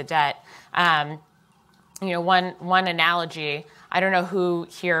issues like the debt. One analogy, I don't know who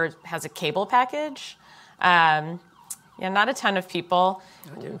here has a cable package. Not a ton of people.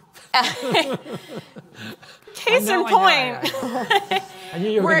 I do. Case in point. I knew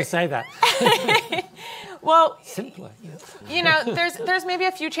you were going to say that. Well, simply. There's maybe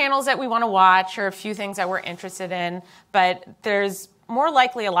a few channels that we want to watch or a few things that we're interested in, but there's more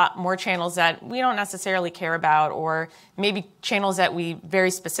likely a lot more channels that we don't necessarily care about, or maybe channels that we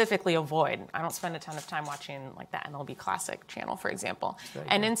very specifically avoid. I don't spend a ton of time watching like that MLB Classic channel, for example.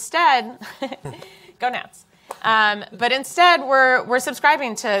 And instead, go Nats. But instead, we're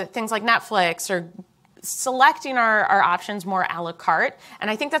subscribing to things like Netflix or selecting our options more a la carte. And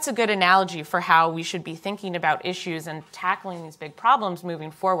I think that's a good analogy for how we should be thinking about issues and tackling these big problems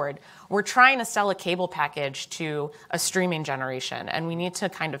moving forward. We're trying to sell a cable package to a streaming generation, and we need to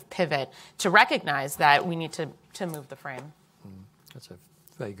kind of pivot to recognize that we need to move the frame. That's a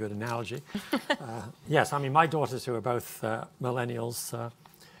very good analogy. Yes, I mean, my daughters, who are both millennials,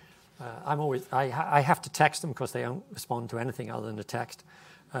 I have to text them because they don't respond to anything other than a text.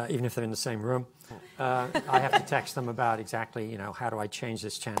 Even if they're in the same room, I have to text them about exactly, how do I change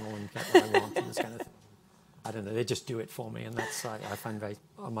this channel and get what I want and this kind of thing. I don't know, they just do it for me, and that's I find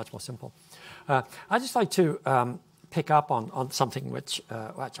much more simple. I'd just like to pick up on something which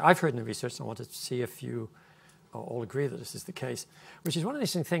I've heard in the research, and I wanted to see if you all agree that this is the case, which is one of the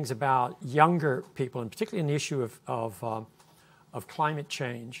interesting things about younger people, and particularly in the issue of climate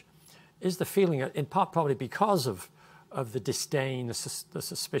change, is the feeling, in part probably because of the disdain, the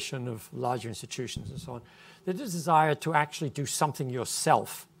suspicion of larger institutions and so on, the desire to actually do something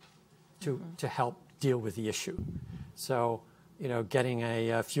yourself to help deal with the issue. So, you know, getting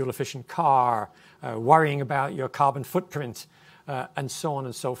a fuel-efficient car, worrying about your carbon footprint, and so on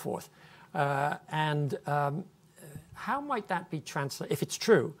and so forth. How might that be translated, if it's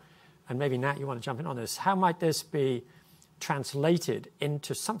true, and maybe Nat, you want to jump in on this, how might this be translated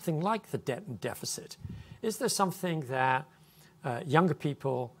into something like the debt and deficit? Is there something that younger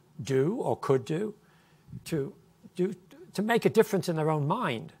people do or could do to make a difference in their own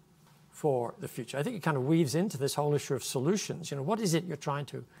mind for the future? I think it kind of weaves into this whole issue of solutions. You know, what is it you're trying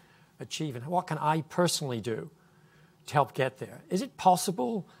to achieve, and what can I personally do to help get there? Is it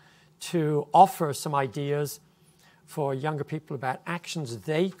possible to offer some ideas for younger people about actions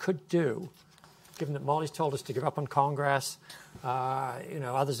they could do, given that Molly's told us to give up on Congress, you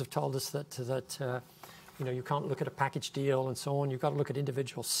know, others have told us that you know, you can't look at a package deal and so on. You've got to look at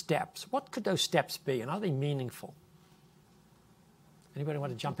individual steps. What could those steps be, and are they meaningful? Anybody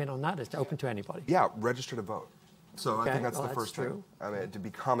want to jump in on that? It's open to anybody. Yeah, register to vote. So Okay, I think that's well, the first true. thing. I mean, to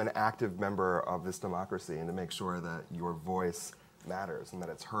become an active member of this democracy and to make sure that your voice matters and that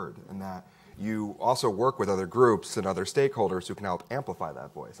it's heard, and that you also work with other groups and other stakeholders who can help amplify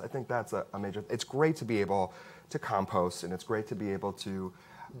that voice. I think that's a major. It's great to be able to compost, and it's great to be able to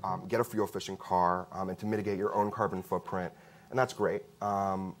get a fuel-efficient car and to mitigate your own carbon footprint, and that's great.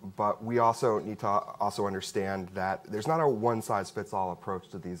 But we also need to also understand that there's not a one-size-fits-all approach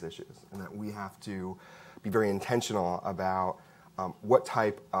to these issues, and that we have to be very intentional about what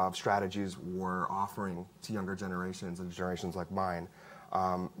type of strategies we're offering to younger generations and generations like mine.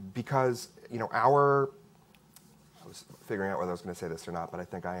 Because, you know, I was figuring out whether I was going to say this or not, but I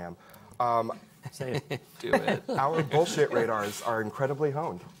think I am. Say it. Do it. Our bullshit radars are incredibly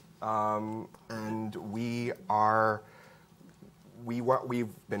honed. And we've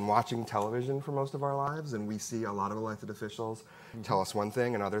been watching television for most of our lives, and we see a lot of elected officials tell us one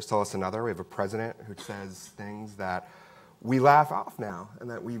thing and others tell us another. We have a president who says things that we laugh off now, and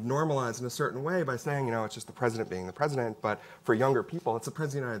that we've normalized in a certain way by saying, you know, it's just the president being the president. But for younger people, it's the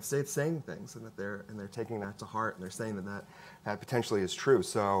president of the United States saying things, and that they're taking that to heart, and they're saying that potentially is true.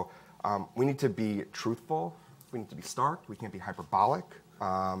 So we need to be truthful. We need to be stark. We can't be hyperbolic.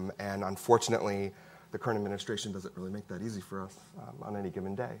 And unfortunately, the current administration doesn't really make that easy for us on any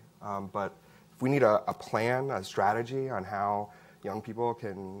given day. But if we need a plan, a strategy on how young people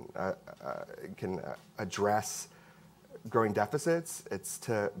can address growing deficits, it's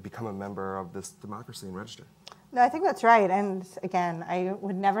to become a member of this democracy and register. No, I think that's right. And again, I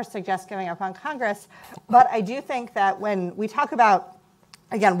would never suggest giving up on Congress. But I do think that when we talk about,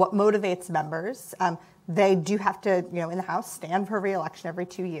 again, what motivates members, they do have to, you know, in the House, stand for re-election every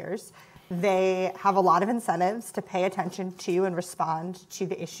 2 years. They have a lot of incentives to pay attention to and respond to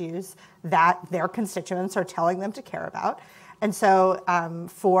the issues that their constituents are telling them to care about. And so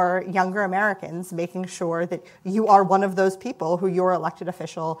for younger Americans, making sure that you are one of those people who your elected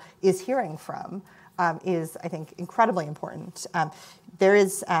official is hearing from is, I think, incredibly important. There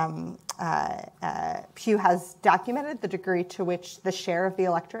is, Pew has documented the degree to which the share of the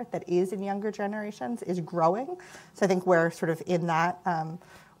electorate that is in younger generations is growing. So I think we're sort of in that,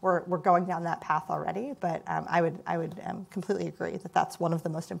 we're going down that path already, but I would completely agree that that's one of the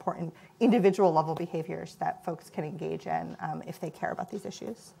most important individual level behaviors that folks can engage in if they care about these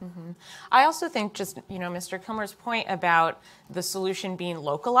issues. Mm-hmm. I also think just, you know, Mr. Kilmer's point about the solution being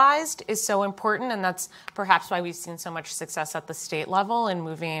localized is so important, and that's perhaps why we've seen so much success at the state level in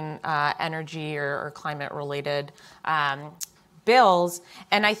moving energy or climate-related bills.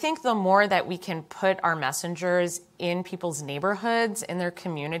 And I think the more that we can put our messengers in people's neighborhoods, in their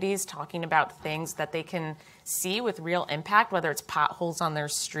communities, talking about things that they can see with real impact, whether it's potholes on their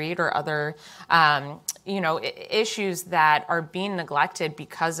street or other, you know, issues that are being neglected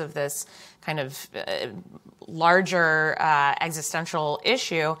because of this kind of larger existential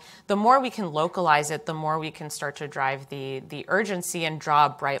issue, the more we can localize it, the more we can start to drive the urgency and draw a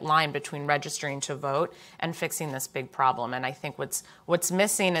bright line between registering to vote and fixing this big problem. And I think what's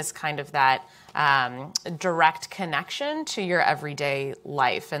missing is kind of that direct connection to your everyday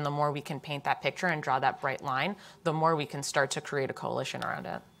life. And the more we can paint that picture and draw that bright line, the more we can start to create a coalition around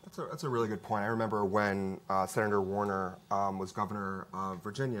it. That's a really good point. I remember when Senator Warner was governor of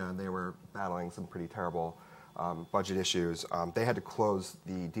Virginia, and they were battling some pretty terrible budget issues. They had to close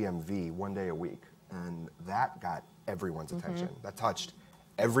the DMV one day a week, and that got everyone's attention. That touched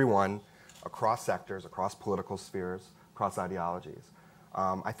everyone across sectors, across political spheres, across ideologies.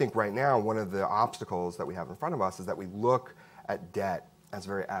 I think right now one of the obstacles that we have in front of us is that we look at debt as a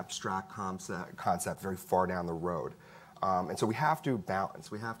very abstract concept very far down the road. And so we have to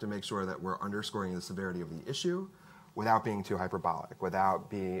balance. We have to make sure that we're underscoring the severity of the issue without being too hyperbolic, without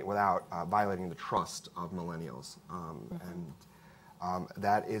violating the trust of millennials. And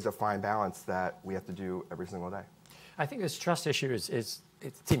that is a fine balance that we have to do every single day. I think this trust issue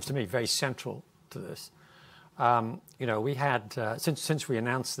it seems to me, very central to this. You know, we had, since we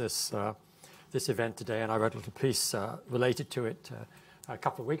announced this event today, and I wrote a little piece related to it a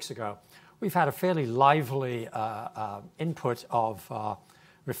couple of weeks ago, we've had a fairly lively input of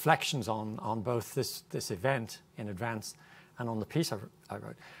reflections on both this event in advance and on the piece I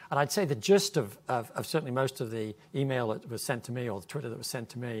wrote. And I'd say the gist of certainly most of the email that was sent to me, or the Twitter that was sent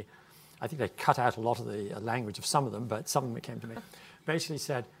to me, I think they cut out a lot of the language of some of them, but some of them that came to me, basically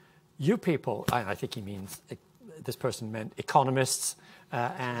said, you people, I think he means, this person meant economists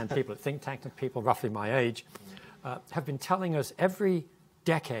and people at think tanks and people roughly my age, have been telling us every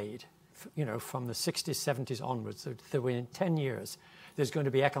decade, you know, from the 60s, 70s onwards, that within 10 years, there's going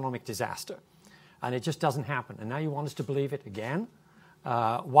to be economic disaster. And it just doesn't happen. And now you want us to believe it again?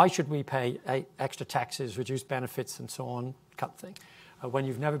 Why should we pay extra taxes, reduce benefits, and so on, cut thing, when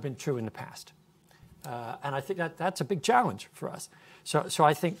you've never been true in the past? And I think that's a big challenge for us. So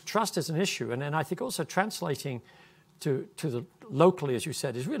I think trust is an issue. And then I think also translating to the locally, as you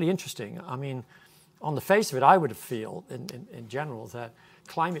said, is really interesting. I mean, on the face of it, I would feel in general that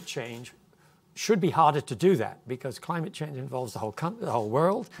climate change should be harder to do that, because climate change involves the whole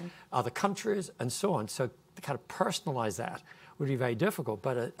world, other countries, and so on. So to kind of personalize that would be very difficult.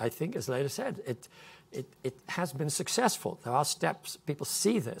 But I think, as Leila said, it has been successful. There are steps. People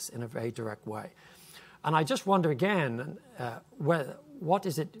see this in a very direct way. And I just wonder again, what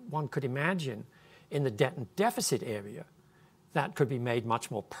is it one could imagine in the debt and deficit area that could be made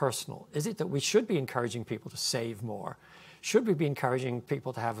much more personal? Is it that we should be encouraging people to save more? Should we be encouraging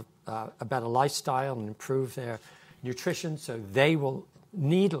people to have a better lifestyle and improve their nutrition so they will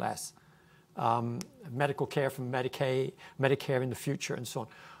need less medical care from Medicare in the future and so on?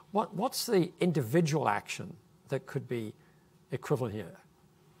 What's the individual action that could be equivalent here?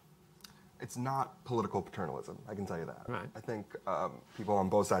 It's not political paternalism, I can tell you that. Right. I think people on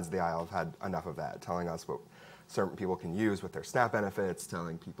both sides of the aisle have had enough of that, telling us what certain people can use with their SNAP benefits,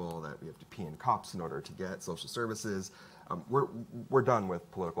 telling people that we have to pee in cups in order to get social services. We're done with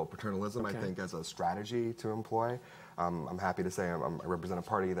political paternalism, okay. I think, as a strategy to employ. I'm happy to say I represent a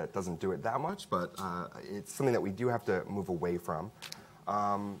party that doesn't do it that much, but it's something that we do have to move away from.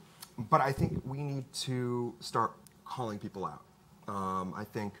 But I think we need to start calling people out. I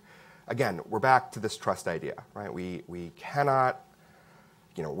think, again, we're back to this trust idea, right? We cannot,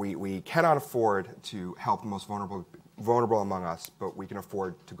 you know, we cannot afford to help the most vulnerable among us, but we can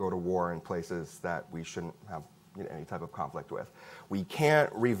afford to go to war in places that we shouldn't have any type of conflict with. We can't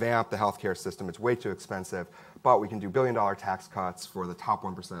revamp the healthcare system. It's way too expensive, but we can do billion-dollar tax cuts for the top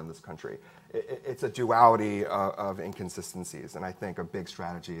 1% of this country. It's a duality of inconsistencies, and I think a big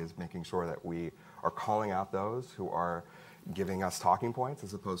strategy is making sure that we are calling out those who are giving us talking points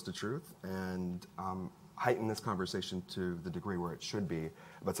as opposed to truth, and heighten this conversation to the degree where it should be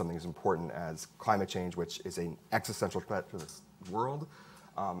about something as important as climate change, which is an existential threat to this world,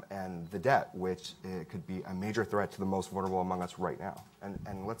 and the debt, which could be a major threat to the most vulnerable among us right now.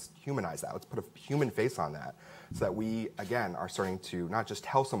 And let's humanize that. Let's put a human face on that so that we, again, are starting to not just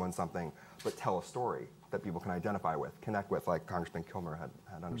tell someone something, but tell a story that people can identify with, connect with, like Congressman Kilmer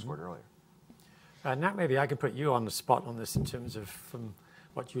had underscored earlier. Nat, maybe I could put you on the spot on this in terms of from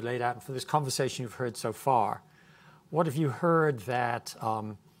what you laid out and for this conversation you've heard so far. What have you heard that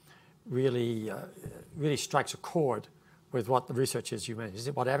really strikes a chord with what the research is you made? Is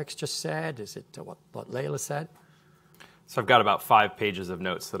it what Eric's just said? Is it what Leila said? So I've got about 5 pages of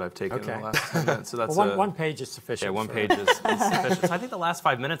notes that I've taken in the last 10 minutes. So that's well, one page is sufficient. Yeah, one page is sufficient. So I think the last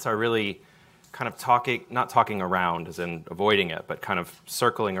 5 minutes are really kind of not talking around as in avoiding it, but kind of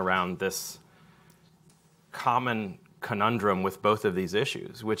circling around this common conundrum with both of these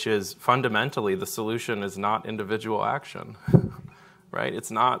issues, which is fundamentally the solution is not individual action, right?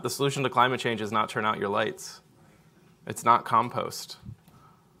 It's not, the solution to climate change is not turn out your lights. It's not compost.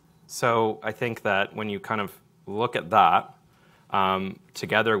 So I think that when you kind of look at that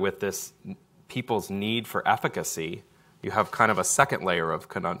together with this people's need for efficacy, you have kind of a second layer of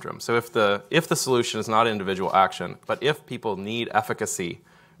conundrum. So if the solution is not individual action, but if people need efficacy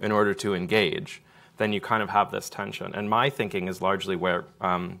in order to engage, then you kind of have this tension. And my thinking is largely where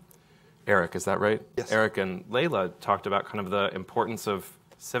Eric, is that right? Yes. Eric and Leila talked about kind of the importance of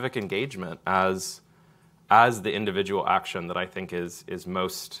civic engagement as the individual action that I think is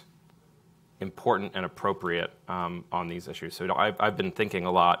most important and appropriate on these issues. So I've been thinking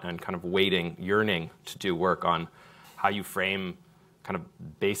a lot and kind of waiting, yearning to do work on how you frame kind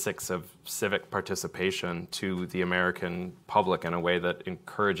of basics of civic participation to the American public in a way that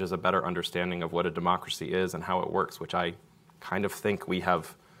encourages a better understanding of what a democracy is and how it works, which I kind of think we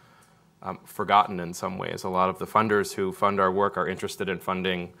have forgotten in some ways. A lot of the funders who fund our work are interested in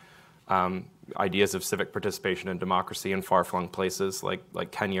funding ideas of civic participation and democracy in far-flung places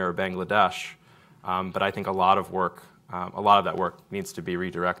like Kenya or Bangladesh. But I think a lot of that work needs to be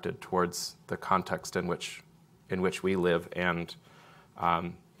redirected towards the context in which we live and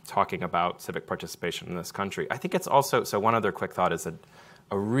talking about civic participation in this country. I think it's also, so one other quick thought is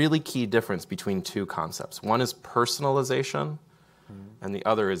a really key difference between two concepts. One is personalization, and the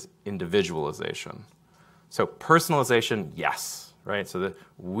other is individualization. So personalization, yes, right? So that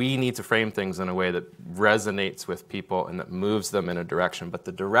we need to frame things in a way that resonates with people and that moves them in a direction. But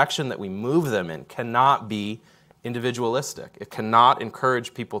the direction that we move them in cannot be individualistic. It cannot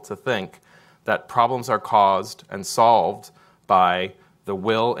encourage people to think that problems are caused and solved by the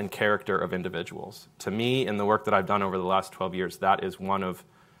will and character of individuals. To me, in the work that I've done over the last 12 years, that is one of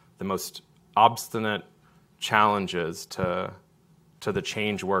the most obstinate challenges to the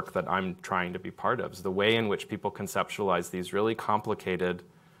change work that I'm trying to be part of, is the way in which people conceptualize these really complicated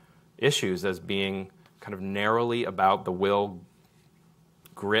issues as being kind of narrowly about the will,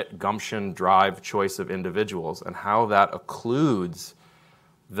 grit, gumption, drive, choice of individuals, and how that occludes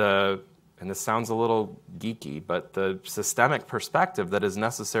and this sounds a little geeky, but the systemic perspective that is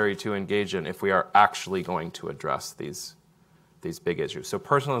necessary to engage in if we are actually going to address these big issues. So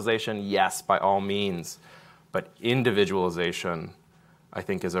personalization, yes, by all means, but individualization, I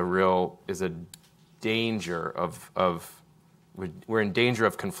think, is a danger of we're in danger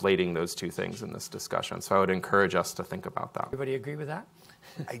of conflating those two things in this discussion. So I would encourage us to think about that. Everybody agree with that?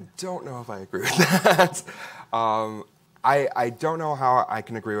 I don't know if I agree with that. I don't know how I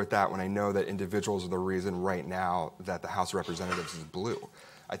can agree with that when I know that individuals are the reason right now that the House of Representatives is blue.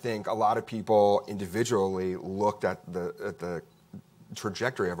 I think a lot of people individually looked at the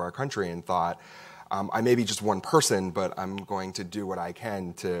trajectory of our country and thought, I may be just one person, but I'm going to do what I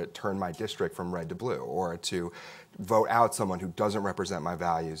can to turn my district from red to blue, or to vote out someone who doesn't represent my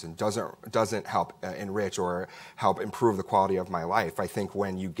values and doesn't help enrich or help improve the quality of my life. I think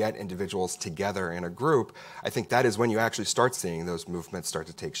when you get individuals together in a group, I think that is when you actually start seeing those movements start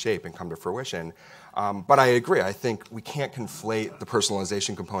to take shape and come to fruition. But I agree. I think we can't conflate the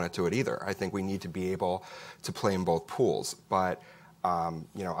personalization component to it either. I think we need to be able to play in both pools. But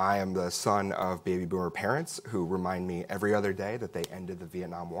I am the son of baby boomer parents who remind me every other day that they ended the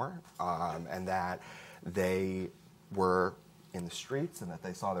Vietnam War, and that they were in the streets and that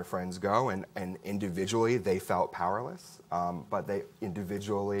they saw their friends go, and individually they felt powerless, but they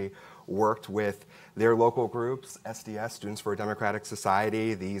individually worked with their local groups, SDS, Students for a Democratic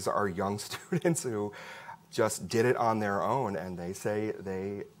Society. These are young students who just did it on their own, and they say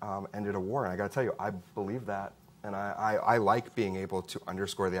they ended a war. And I got to tell you, I believe that. And I like being able to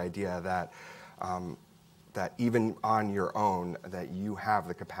underscore the idea that that even on your own, that you have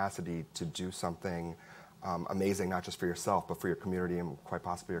the capacity to do something amazing, not just for yourself, but for your community and quite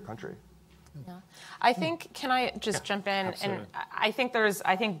possibly your country. Yeah. I think, can I just jump in? Absolutely. And I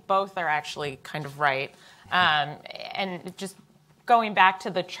think both are actually kind of right. And just going back to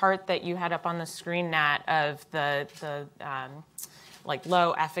the chart that you had up on the screen, Nat, of the like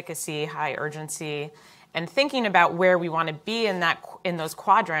low efficacy, high urgency, and thinking about where we want to be in those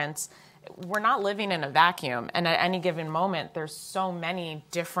quadrants, we're not living in a vacuum. And at any given moment, there's so many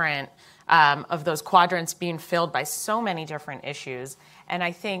different of those quadrants being filled by so many different issues. And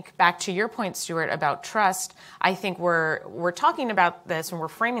I think, back to your point, Stuart, about trust, I think we're talking about this and we're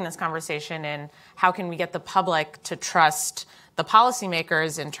framing this conversation in how can we get the public to trust the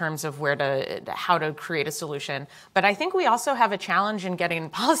policymakers in terms of how to create a solution. But I think we also have a challenge in getting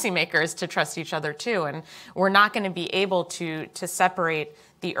policymakers to trust each other too. And we're not going to be able to separate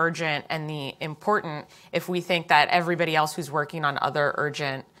the urgent and the important if we think that everybody else who's working on other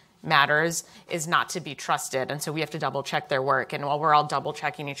urgent matters is not to be trusted. And so we have to double check their work. And while we're all double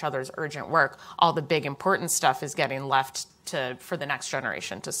checking each other's urgent work, all the big important stuff is getting left for the next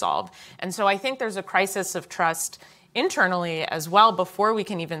generation to solve. And so I think there's a crisis of trust internally as well before we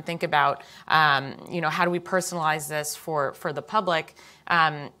can even think about, how do we personalize this for the public?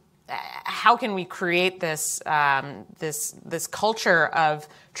 How can we create this culture of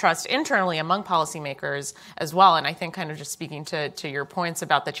trust internally among policymakers as well? And I think, kind of just speaking to your points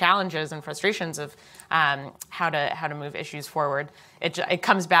about the challenges and frustrations of how to move issues forward, it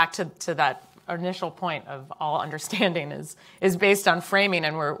comes back to that initial point of all understanding is based on framing,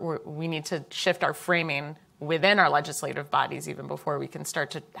 and we need to shift our framing within our legislative bodies even before we can start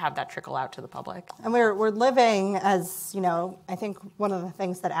to have that trickle out to the public. And we're living, as you know, I think one of the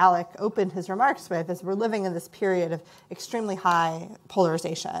things that Alec opened his remarks with is we're living in this period of extremely high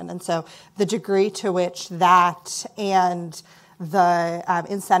polarization. And so the degree to which that and the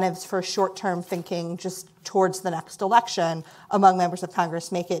incentives for short-term thinking just towards the next election among members of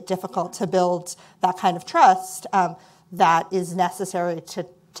Congress make it difficult to build that kind of trust that is necessary to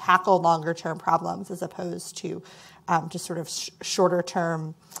tackle longer-term problems as opposed to just sort of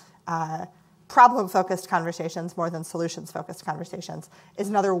shorter-term problem-focused conversations more than solutions-focused conversations is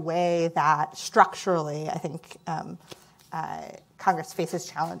another way that structurally, I think, Congress faces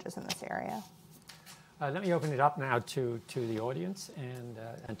challenges in this area. Let me open it up now to the audience and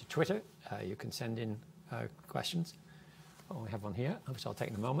to Twitter. You can send in questions. Oh, we have one here, which I'll take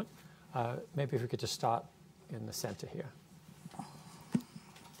in a moment. Maybe if we could just start in the center here.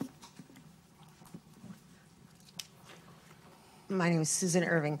 My name is Susan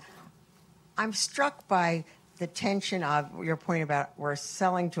Irving. I'm struck by the tension of your point about we're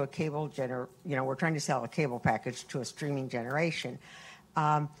selling to a cable we're trying to sell a cable package to a streaming generation.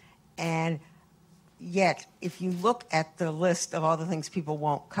 And yet, if you look at the list of all the things people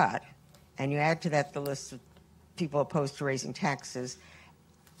won't cut, and you add to that the list of people opposed to raising taxes,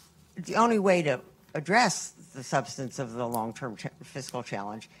 the only way to address the substance of the long-term fiscal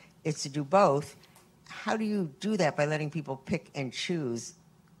challenge is to do both. How do you do that by letting people pick and choose?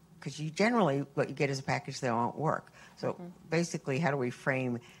 Because you generally, what you get is a package that won't work. So basically, how do we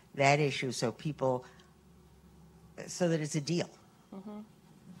frame that issue so that it's a deal?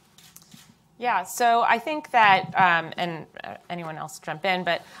 Yeah, so I think that, and anyone else jump in,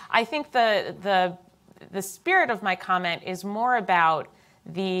 but I think the spirit of my comment is more about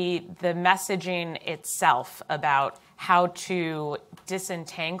the messaging itself, about how to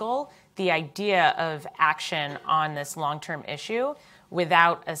disentangle the idea of action on this long-term issue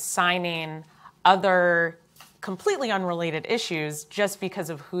without assigning other completely unrelated issues just because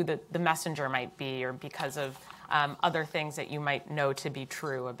of who the messenger might be or because of other things that you might know to be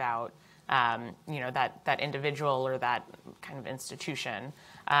true about that individual or that kind of institution.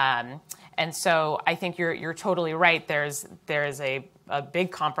 And so I think you're totally right. There's a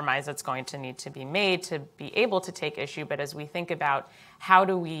big compromise that's going to need to be made to be able to take issue. But as we think about how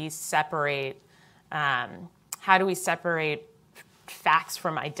do we separate facts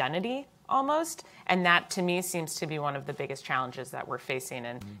from identity almost, and that to me seems to be one of the biggest challenges that we're facing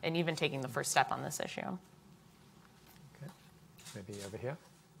and even taking the first step on this issue. Okay, maybe over here.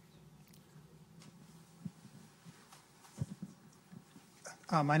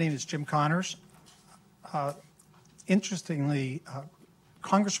 My name is Jim Connors. Interestingly,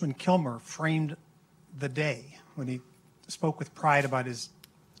 Congressman Kilmer framed the day when he spoke with pride about his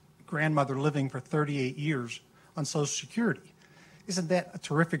grandmother living for 38 years on Social Security. Isn't that a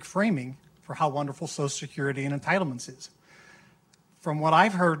terrific framing for how wonderful Social Security and entitlements is? From what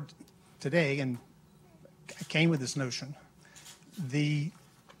I've heard today, and I came with this notion, the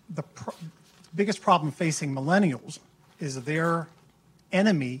biggest problem facing millennials is their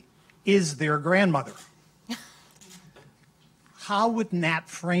enemy is their grandmother. How would Nat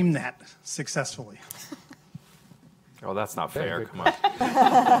frame that successfully? Oh, that's not fair. Come on.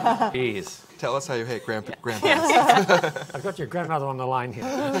 Jeez. Tell us how you hate grandparents. I've got your grandmother on the line here.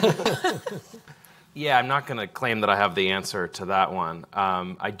 Yeah, I'm not going to claim that I have the answer to that one.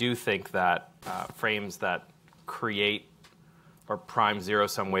 I do think that frames that create or prime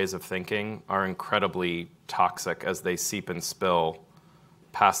zero-sum ways of thinking are incredibly toxic as they seep and spill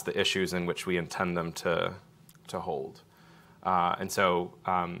past the issues in which we intend them to hold. And so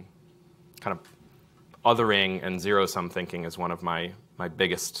kind of othering and zero-sum thinking is one of my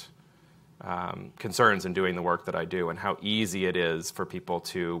biggest concerns in doing the work that I do, and how easy it is for people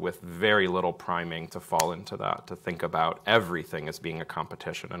to, with very little priming, to fall into that, to think about everything as being a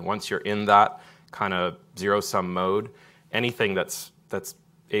competition. And once you're in that kind of zero-sum mode, anything that's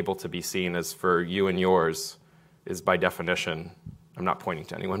able to be seen as for you and yours is by definition, I'm not pointing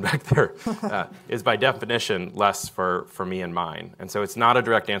to anyone back there, is by definition less for me and mine. And so it's not a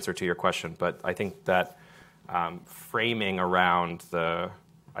direct answer to your question, but I think that framing around the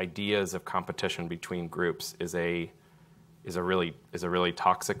ideas of competition between groups is a really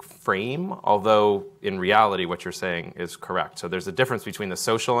toxic frame, although in reality what you're saying is correct. So there's a difference between the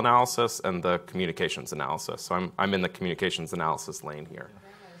social analysis and the communications analysis. So I'm in the communications analysis lane here.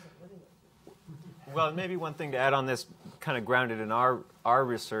 Well, maybe one thing to add on this, kind of grounded in our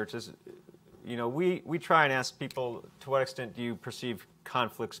research, is, we try and ask people, to what extent do you perceive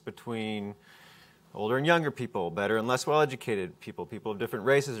conflicts between older and younger people, better and less well-educated people, people of different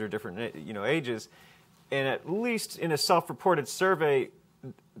races or different ages. And at least in a self-reported survey,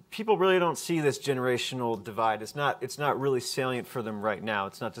 people really don't see this generational divide. It's not really salient for them right now.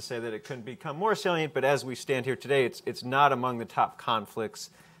 It's not to say that it couldn't become more salient, but as we stand here today, it's not among the top conflicts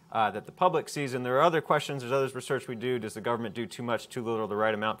that the public sees. And there are other questions. There's other research we do. Does the government do too much, too little, the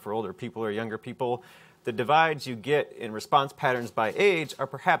right amount for older people or younger people? The divides you get in response patterns by age are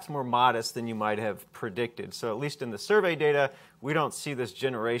perhaps more modest than you might have predicted. So at least in the survey data, we don't see this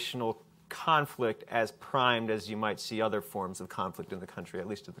generational conflict as primed as you might see other forms of conflict in the country, at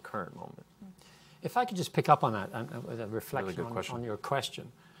least at the current moment. If I could just pick up on that, with a reflection on your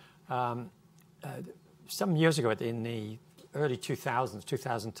question. Some years ago, in the early 2000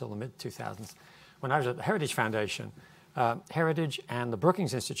 till the mid-2000s, when I was at the Heritage Foundation, Heritage and the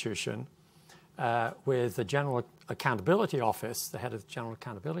Brookings Institution, with the General Accountability Office, the head of the General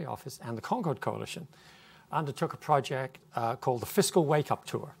Accountability Office, and the Concord Coalition, undertook a project called the Fiscal Wake-Up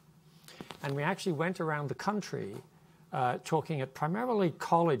Tour. And we actually went around the country talking at primarily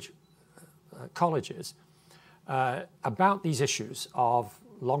colleges about these issues of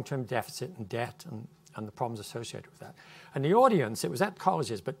long-term deficit and debt and the problems associated with that. And the audience, it was at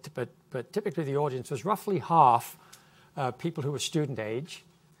colleges, but typically the audience was roughly half people who were student age,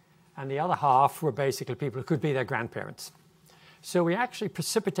 and the other half were basically people who could be their grandparents. So we actually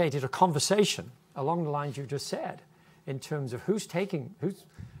precipitated a conversation along the lines you just said, in terms of who's the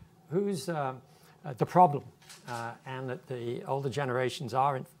problem, and that the older generations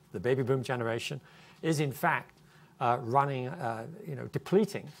the baby boom generation is in fact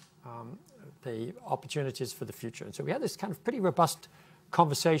depleting the opportunities for the future. And so we had this kind of pretty robust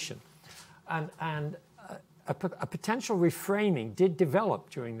conversation, and a potential reframing did develop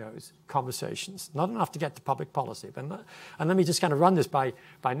during those conversations. Not enough to get to public policy, and let me just kind of run this by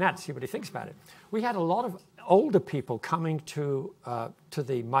Nat, see what he thinks about it. We had a lot of older people coming to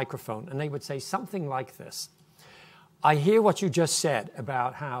the microphone, and they would say something like this: I hear what you just said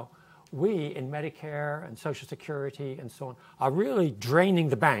about how we in Medicare and Social Security and so on are really draining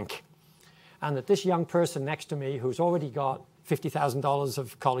the bank, and that this young person next to me who's already got $50,000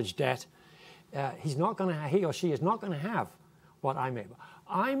 of college debt, he or she is not going to have what I'm able.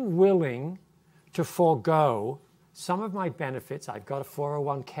 I'm willing to forego some of my benefits. I've got a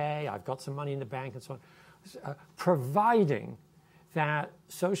 401k, I've got some money in the bank and so on, providing that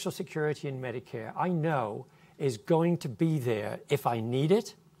Social Security and Medicare, I know, is going to be there if I need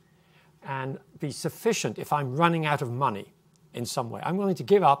it and be sufficient if I'm running out of money in some way. I'm willing to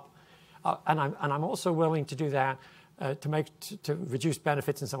give up, and I'm also willing to do that to reduce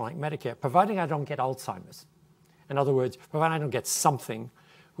benefits in something like Medicare, providing I don't get Alzheimer's. In other words, providing I don't get something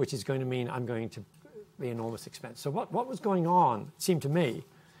which is going to mean I'm going to be an enormous expense. So what was going on, it seemed to me,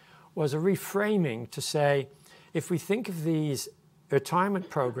 was a reframing to say, if we think of these retirement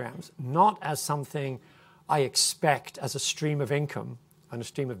programs not as something I expect as a stream of income and a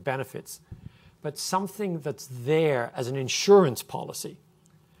stream of benefits, but something that's there as an insurance policy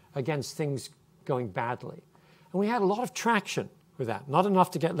against things going badly. And we had a lot of traction with that. Not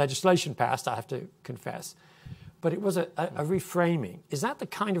enough to get legislation passed, I have to confess. But it was a reframing. Is that the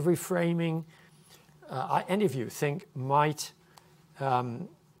kind of reframing any of you think might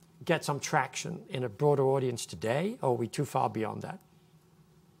get some traction in a broader audience today, or are we too far beyond that?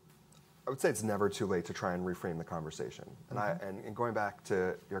 I would say it's never too late to try and reframe the conversation. And and going back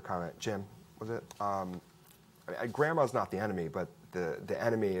to your comment, Jim, was it? Grandma's not the enemy, but the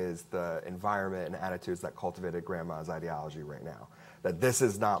enemy is the environment and attitudes that cultivated grandma's ideology right now. That this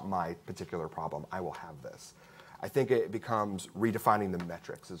is not my particular problem, I will have this. I think it becomes redefining the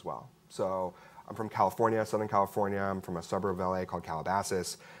metrics as well. So I'm from California, Southern California. I'm from a suburb of LA called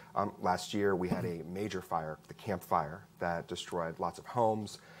Calabasas. Last year we had a major fire, the Camp Fire, that destroyed lots of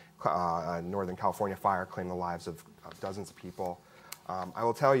homes. Northern California fire claimed the lives of dozens of people. I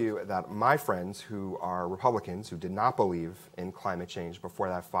will tell you that my friends who are Republicans, who did not believe in climate change before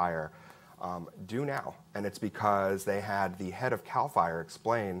that fire, do now. And it's because they had the head of CAL FIRE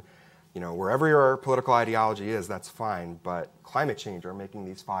explain, wherever your political ideology is, that's fine, but climate change are making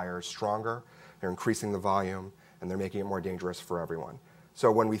these fires stronger, they're increasing the volume, and they're making it more dangerous for everyone.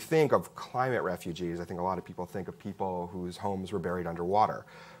 So when we think of climate refugees, I think a lot of people think of people whose homes were buried underwater.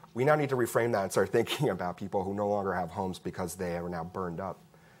 We now need to reframe that and start thinking about people who no longer have homes because they are now burned up.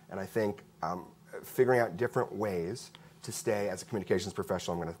 And I think figuring out different ways to stay, as a communications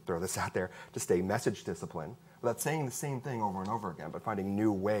professional, I'm going to throw this out there, to stay message disciplined, without saying the same thing over and over again, but finding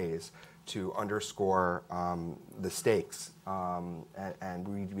new ways to underscore the stakes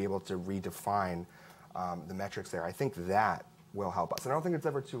and be able to redefine the metrics there. I think that will help us. And I don't think it's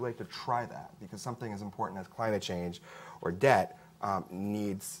ever too late to try that, because something as important as climate change or debt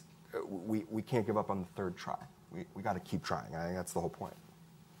needs, we can't give up on the third try. We got to keep trying. I think that's the whole point.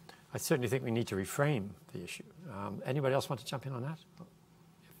 I certainly think we need to reframe the issue. Anybody else want to jump in on that?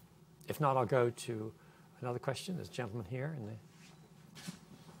 If not, I'll go to another question. There's a gentleman here.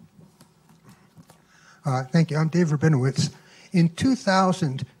 Thank you. I'm Dave Rabinowitz. In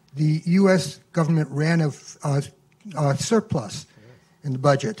 2000, the U.S. government ran a surplus in the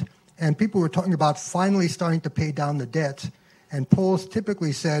budget, and people were talking about finally starting to pay down the debt. And polls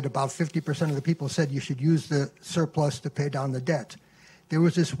typically said about 50% of the people said you should use the surplus to pay down the debt. There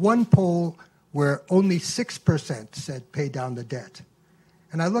was this one poll where only 6% said pay down the debt.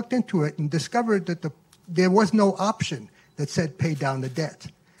 And I looked into it and discovered that there was no option that said pay down the debt.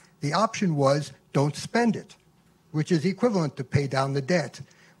 The option was don't spend it, which is equivalent to pay down the debt.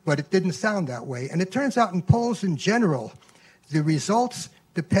 But it didn't sound that way. And it turns out in polls in general, the results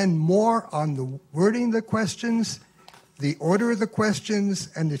depend more on the wording of the questions, the order of the questions,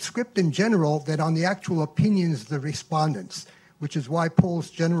 and the script in general than on the actual opinions of the respondents, which is why polls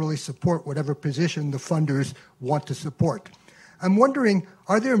generally support whatever position the funders want to support. I'm wondering,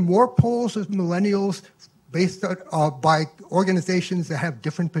 are there more polls of millennials based on, by organizations that have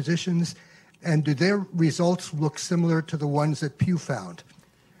different positions, and do their results look similar to the ones that Pew found?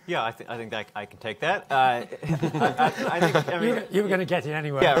 Yeah, I think I can take that. I mean, you were going to get it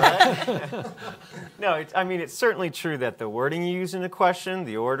anyway. Yeah, right? No, it's certainly true that the wording you use in a question,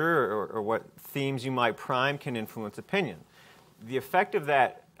 the order, or what themes you might prime can influence opinion. The effect of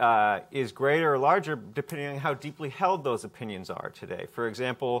that is greater or larger depending on how deeply held those opinions are today. For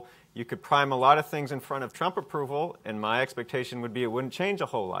example, you could prime a lot of things in front of Trump approval, and my expectation would be it wouldn't change a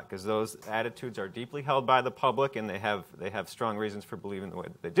whole lot, because those attitudes are deeply held by the public, and they have strong reasons for believing the way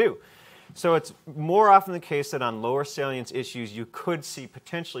that they do. So it's more often the case that on lower salience issues, you could see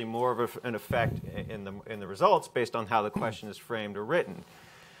potentially more of an effect in the results based on how the question is framed or written.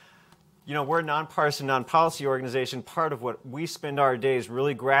 You know, we're a nonpartisan, non-policy organization. Part of what we spend our days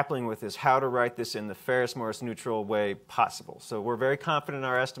really grappling with is how to write this in the fairest, most neutral way possible. So we're very confident in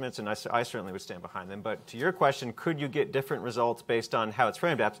our estimates, and I certainly would stand behind them. But to your question, could you get different results based on how it's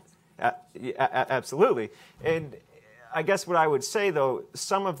framed? Absolutely. And I guess what I would say, though,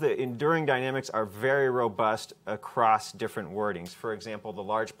 some of the enduring dynamics are very robust across different wordings. For example, the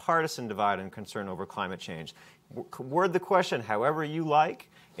large partisan divide and concern over climate change. Word the question however you like,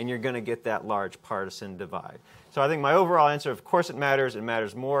 and you're going to get that large partisan divide. So I think my overall answer, of course it matters. It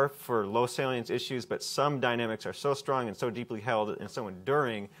matters more for low salience issues, but some dynamics are so strong and so deeply held and so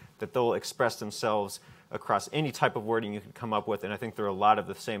enduring that they'll express themselves across any type of wording you can come up with. And I think there are a lot of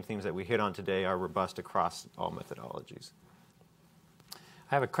the same themes that we hit on today are robust across all methodologies.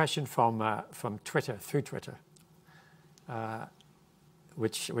 I have a question from Twitter, through Twitter,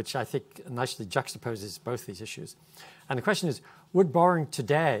 which I think nicely juxtaposes both these issues. And the question is, would borrowing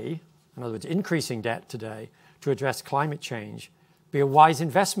today, in other words, increasing debt today to address climate change, be a wise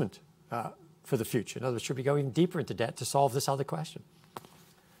investment for the future? In other words, should we go even deeper into debt to solve this other question?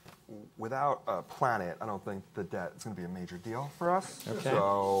 Without a planet, I don't think the debt is going to be a major deal for us. Okay.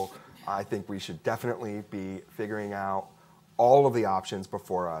 So I think we should definitely be figuring out all of the options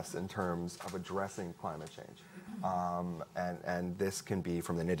before us in terms of addressing climate change. And this can be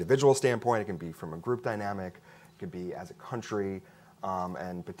from an individual standpoint, it can be from a group dynamic, it could be as a country,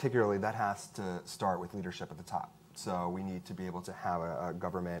 and particularly that has to start with leadership at the top. So we need to be able to have a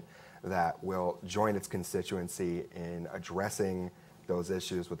government that will join its constituency in addressing those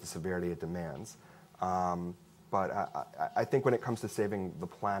issues with the severity it demands. But I think when it comes to saving the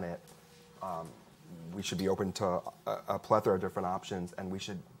planet, we should be open to a plethora of different options, and we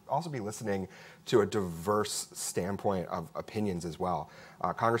should also be listening to a diverse standpoint of opinions as well.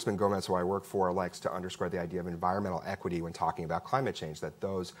 Congressman Gomez, who I work for, likes to underscore the idea of environmental equity when talking about climate change, that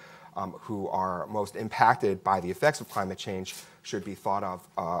those who are most impacted by the effects of climate change should be thought of,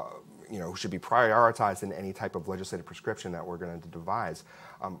 should be prioritized in any type of legislative prescription that we're going to devise.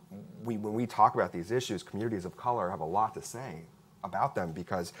 When we talk about these issues, communities of color have a lot to say about them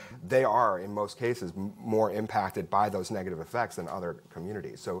because they are, in most cases, more impacted by those negative effects than other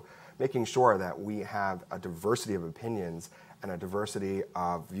communities. So making sure that we have a diversity of opinions and a diversity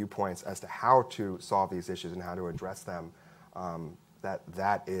of viewpoints as to how to solve these issues and how to address them,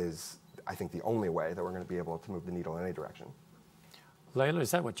 that is, I think, the only way that we're going to be able to move the needle in any direction. Layla,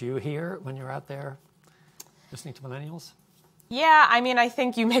 is that what you hear when you're out there listening to millennials? Yeah, I mean, I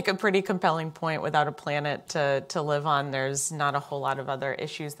think you make a pretty compelling point. Without a planet to live on, there's not a whole lot of other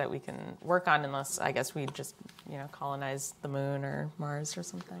issues that we can work on unless, I guess, we just, colonize the moon or Mars or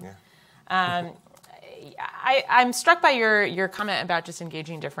something. Yeah. I'm struck by your comment about just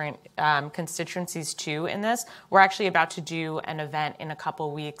engaging different constituencies too in this. We're actually about to do an event in a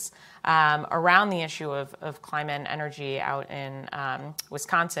couple weeks around the issue of climate and energy out in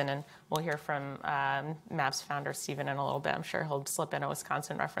Wisconsin, and we'll hear from MAP's founder Stephen in a little bit. I'm sure he'll slip in a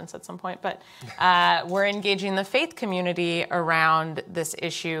Wisconsin reference at some point, but we're engaging the faith community around this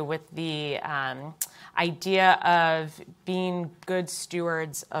issue with the idea of being good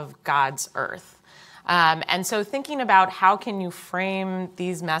stewards of God's earth. And so thinking about how can you frame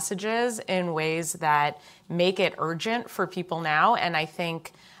these messages in ways that make it urgent for people now, and I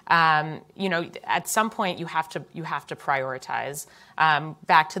think at some point you have to prioritize.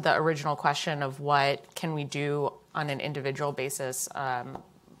 Back to the original question of what can we do on an individual basis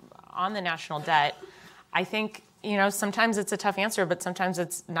on the national debt, I think sometimes it's a tough answer, but sometimes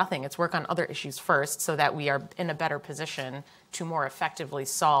it's nothing. It's work on other issues first so that we are in a better position to more effectively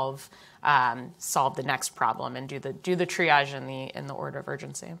solve the next problem and do the triage in the order of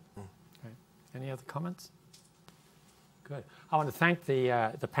urgency. Great. Any other comments? Good. I want to thank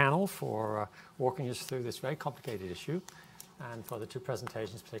the panel for walking us through this very complicated issue and for the two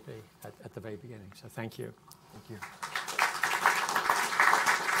presentations, particularly at the very beginning. So thank you. Thank you.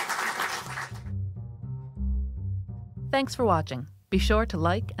 Thanks for watching. Be sure to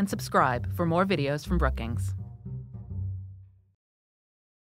like and subscribe for more videos from Brookings.